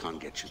 and we can't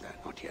get you there,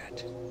 not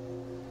yet.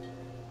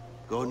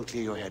 Go and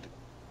clear your head.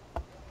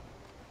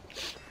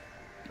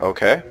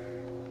 Okay.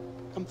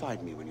 Come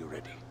find me when you're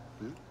ready.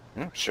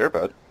 Sure,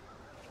 bud.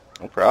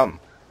 No problem.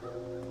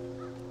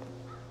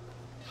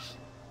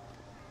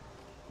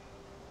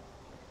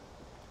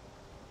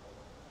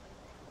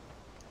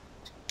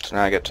 So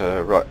now I get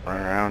to run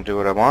around, do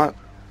what I want.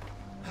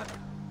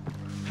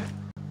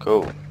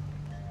 Cool.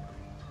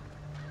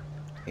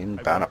 In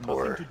I want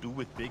Banapur. nothing to do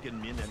with Bacon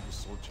men and his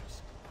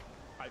soldiers.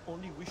 I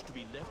only wish to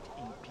be left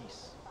in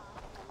peace.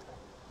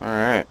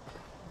 Alright.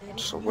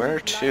 So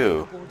where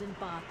to?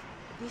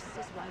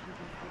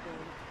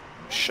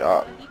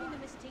 Shop.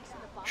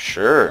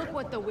 Sure. Look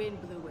what the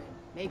wind blew in.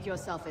 Make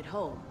yourself at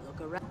home.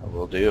 Look around. I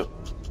will do.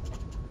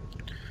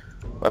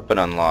 Weapon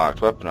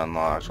unlocked, weapon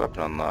unlocked,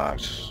 weapon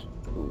unlocked.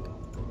 Ooh.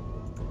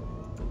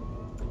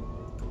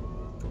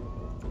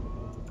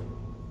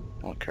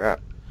 Oh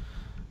crap.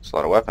 It's a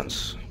lot of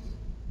weapons.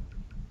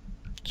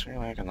 Is there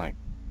any way I can like...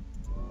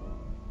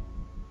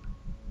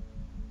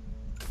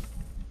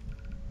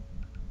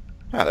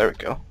 Ah, there we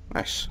go.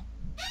 Nice.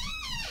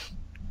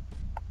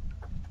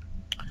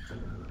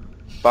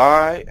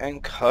 Buy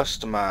and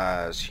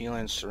customize.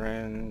 Healing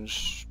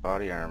syringe,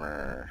 body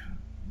armor.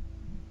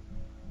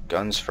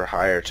 Guns for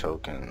hire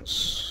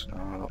tokens. No,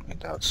 I don't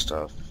need that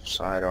stuff.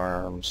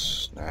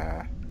 Sidearms.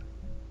 Nah.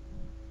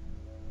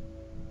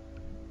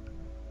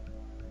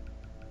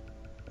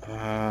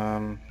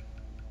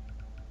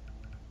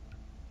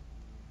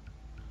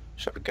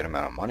 Should have a good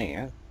amount of money,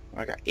 yeah?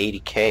 I got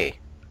 80k. I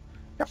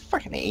got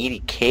fucking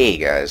 80k,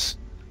 guys.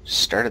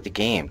 Started the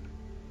game.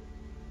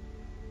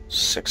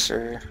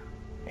 Sixer.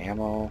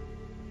 Ammo.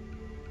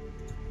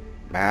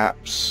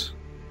 Maps.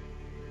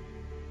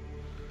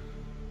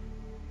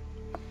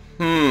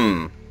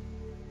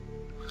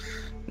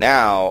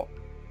 Now,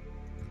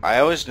 I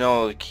always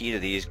know the key to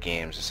these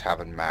games is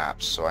having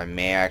maps, so I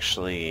may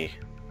actually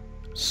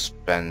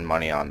spend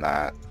money on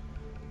that.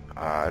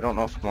 I don't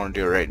know if I want to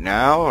do it right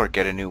now or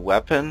get a new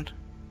weapon.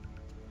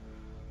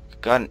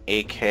 I've got an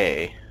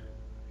AK.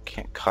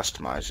 Can't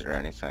customize it or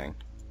anything.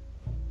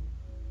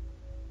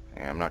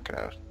 Yeah, I'm not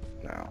gonna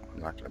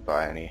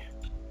buy any.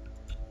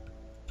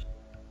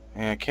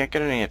 Yeah, I can't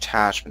get any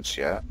attachments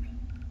yet.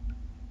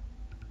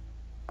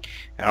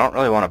 And I don't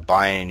really want to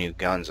buy any new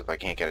guns if I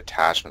can't get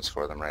attachments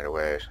for them right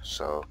away.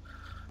 So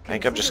I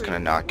think I'm just gonna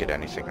not get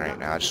anything right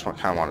now. I just kind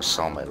of want to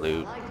sell my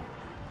loot.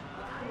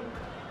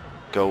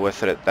 Go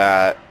with it at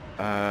that.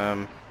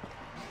 Man,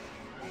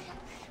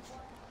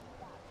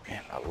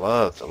 I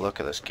love the look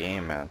of this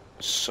game, man.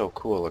 It's so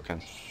cool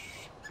looking.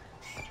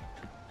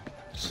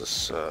 It's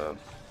this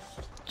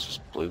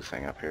blue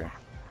thing up here.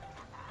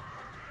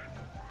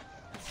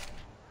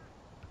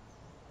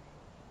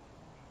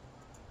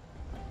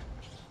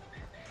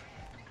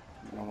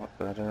 I don't know what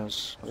that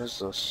is. What is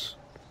this?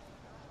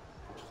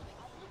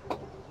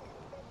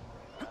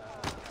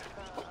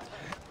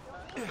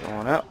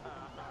 Going up.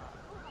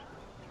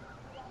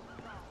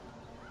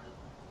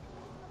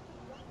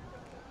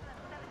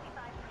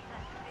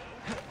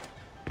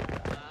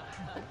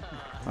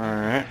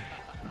 Alright.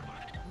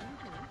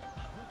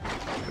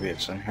 Maybe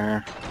it's in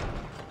here.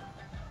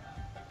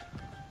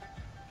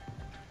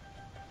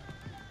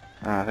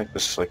 I think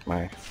this is like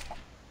my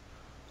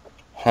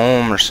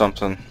home or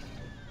something.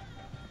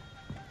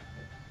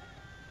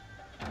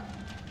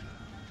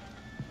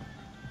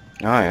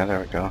 Oh yeah, there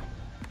we go.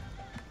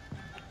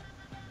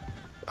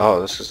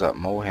 Oh, this is that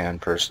Mohan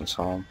person's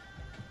home.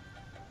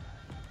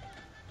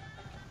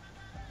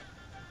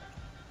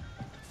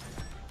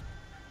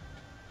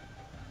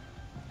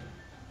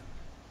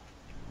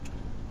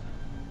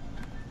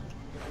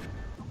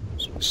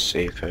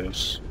 Safe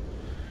house.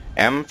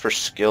 M for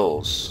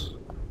skills.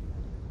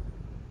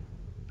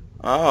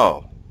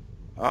 Oh.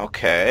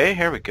 Okay,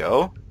 here we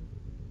go.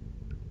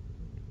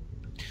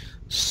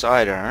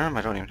 Sidearm.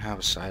 I don't even have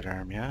a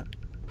sidearm yet.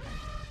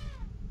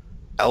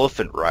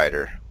 Elephant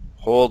rider.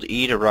 Hold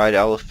E to ride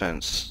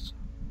elephants.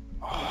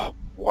 Oh,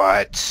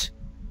 what?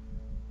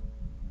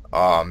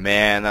 Oh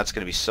man, that's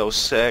gonna be so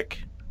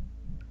sick.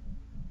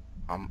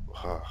 I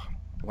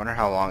wonder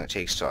how long it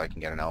takes till I can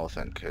get an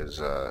elephant, because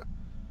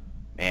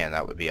man,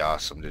 that would be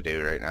awesome to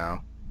do right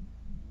now.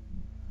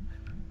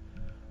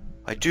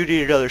 I do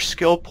need another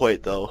skill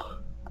point though.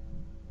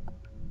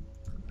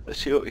 Let's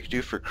see what we can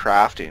do for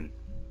crafting.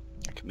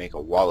 I can make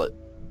a wallet.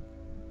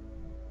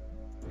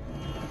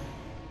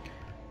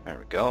 There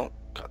we go.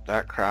 Got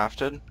that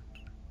crafted.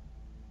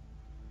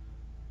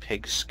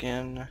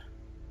 Pigskin.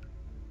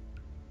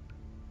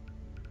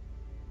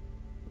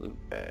 Loot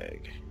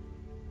bag.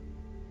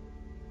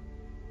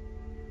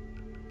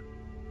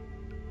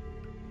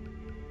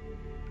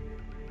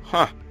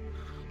 Huh.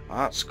 Well,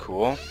 that's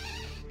cool.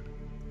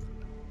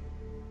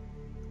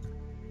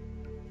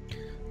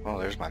 Oh,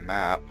 there's my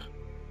map. How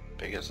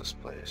big is this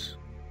place?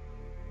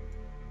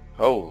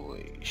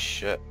 Holy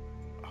shit.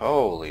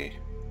 Holy.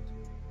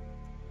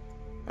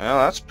 Well,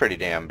 that's pretty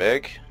damn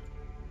big.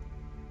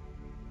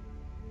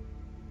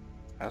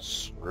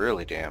 That's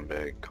really damn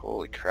big.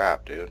 Holy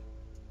crap, dude.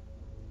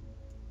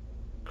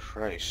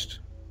 Christ.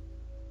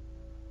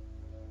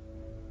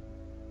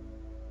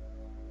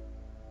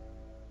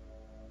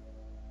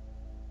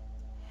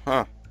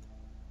 Huh.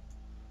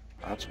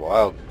 That's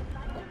wild.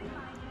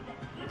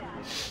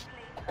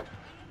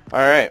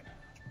 Alright.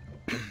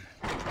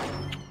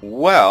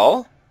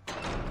 Well,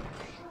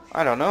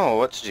 I don't know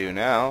what to do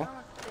now.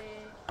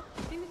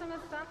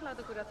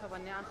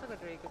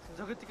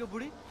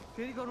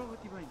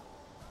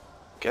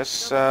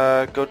 Guess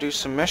go do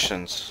some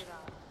missions.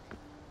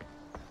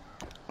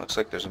 Looks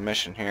like there's a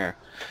mission here.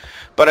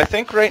 But I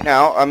think right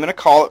now I'm gonna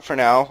call it for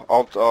now.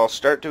 I'll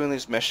start doing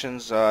these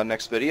missions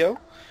next video.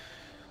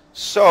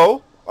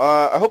 So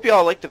I hope you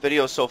all liked the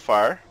video so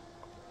far.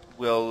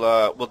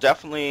 We'll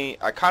definitely.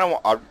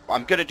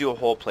 I'm gonna do a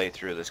whole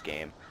playthrough of this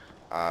game.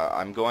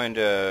 I'm going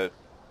to,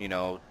 you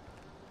know,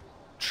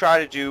 try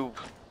to do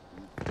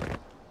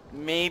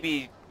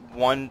maybe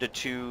 1 to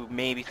 2,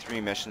 maybe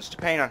 3 missions,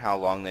 depending on how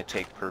long they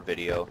take per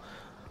video.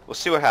 We'll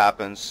see what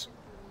happens.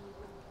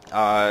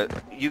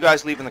 You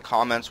guys leave in the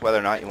comments whether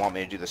or not you want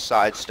me to do the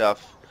side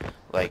stuff,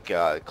 like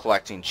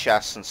collecting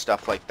chests and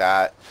stuff like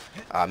that.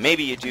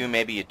 Maybe you do,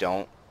 maybe you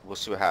don't. We'll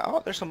see what happens.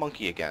 Oh, there's a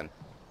monkey again.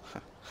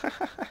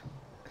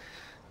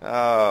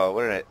 Oh,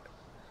 what did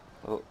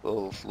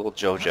little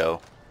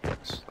Jojo.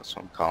 That's what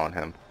I'm calling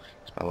him.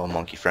 It's my little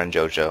monkey friend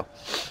Jojo.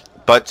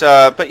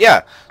 But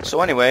yeah.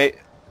 So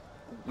anyway,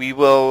 we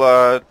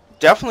will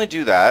definitely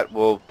do that.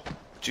 We'll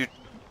do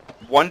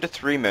 1 to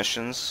 3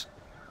 missions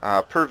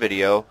per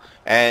video,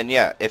 and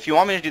yeah, if you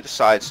want me to do the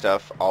side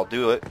stuff, I'll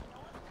do it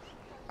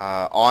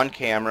on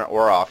camera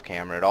or off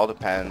camera. It all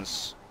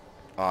depends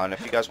on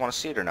if you guys want to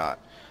see it or not.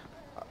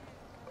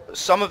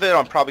 Some of it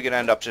I'm probably gonna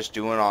end up just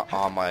doing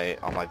on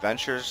my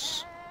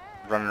ventures,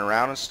 running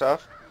around and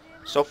stuff.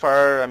 So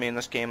far, I mean,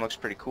 this game looks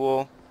pretty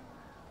cool,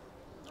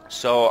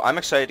 so I'm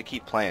excited to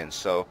keep playing.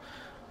 So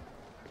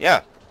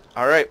yeah,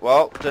 alright,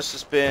 well, this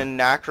has been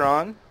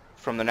Nacharon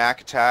from the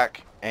Knack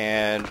Attack,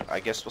 and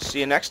I guess we'll see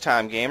you next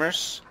time,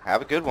 gamers.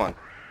 Have a good one.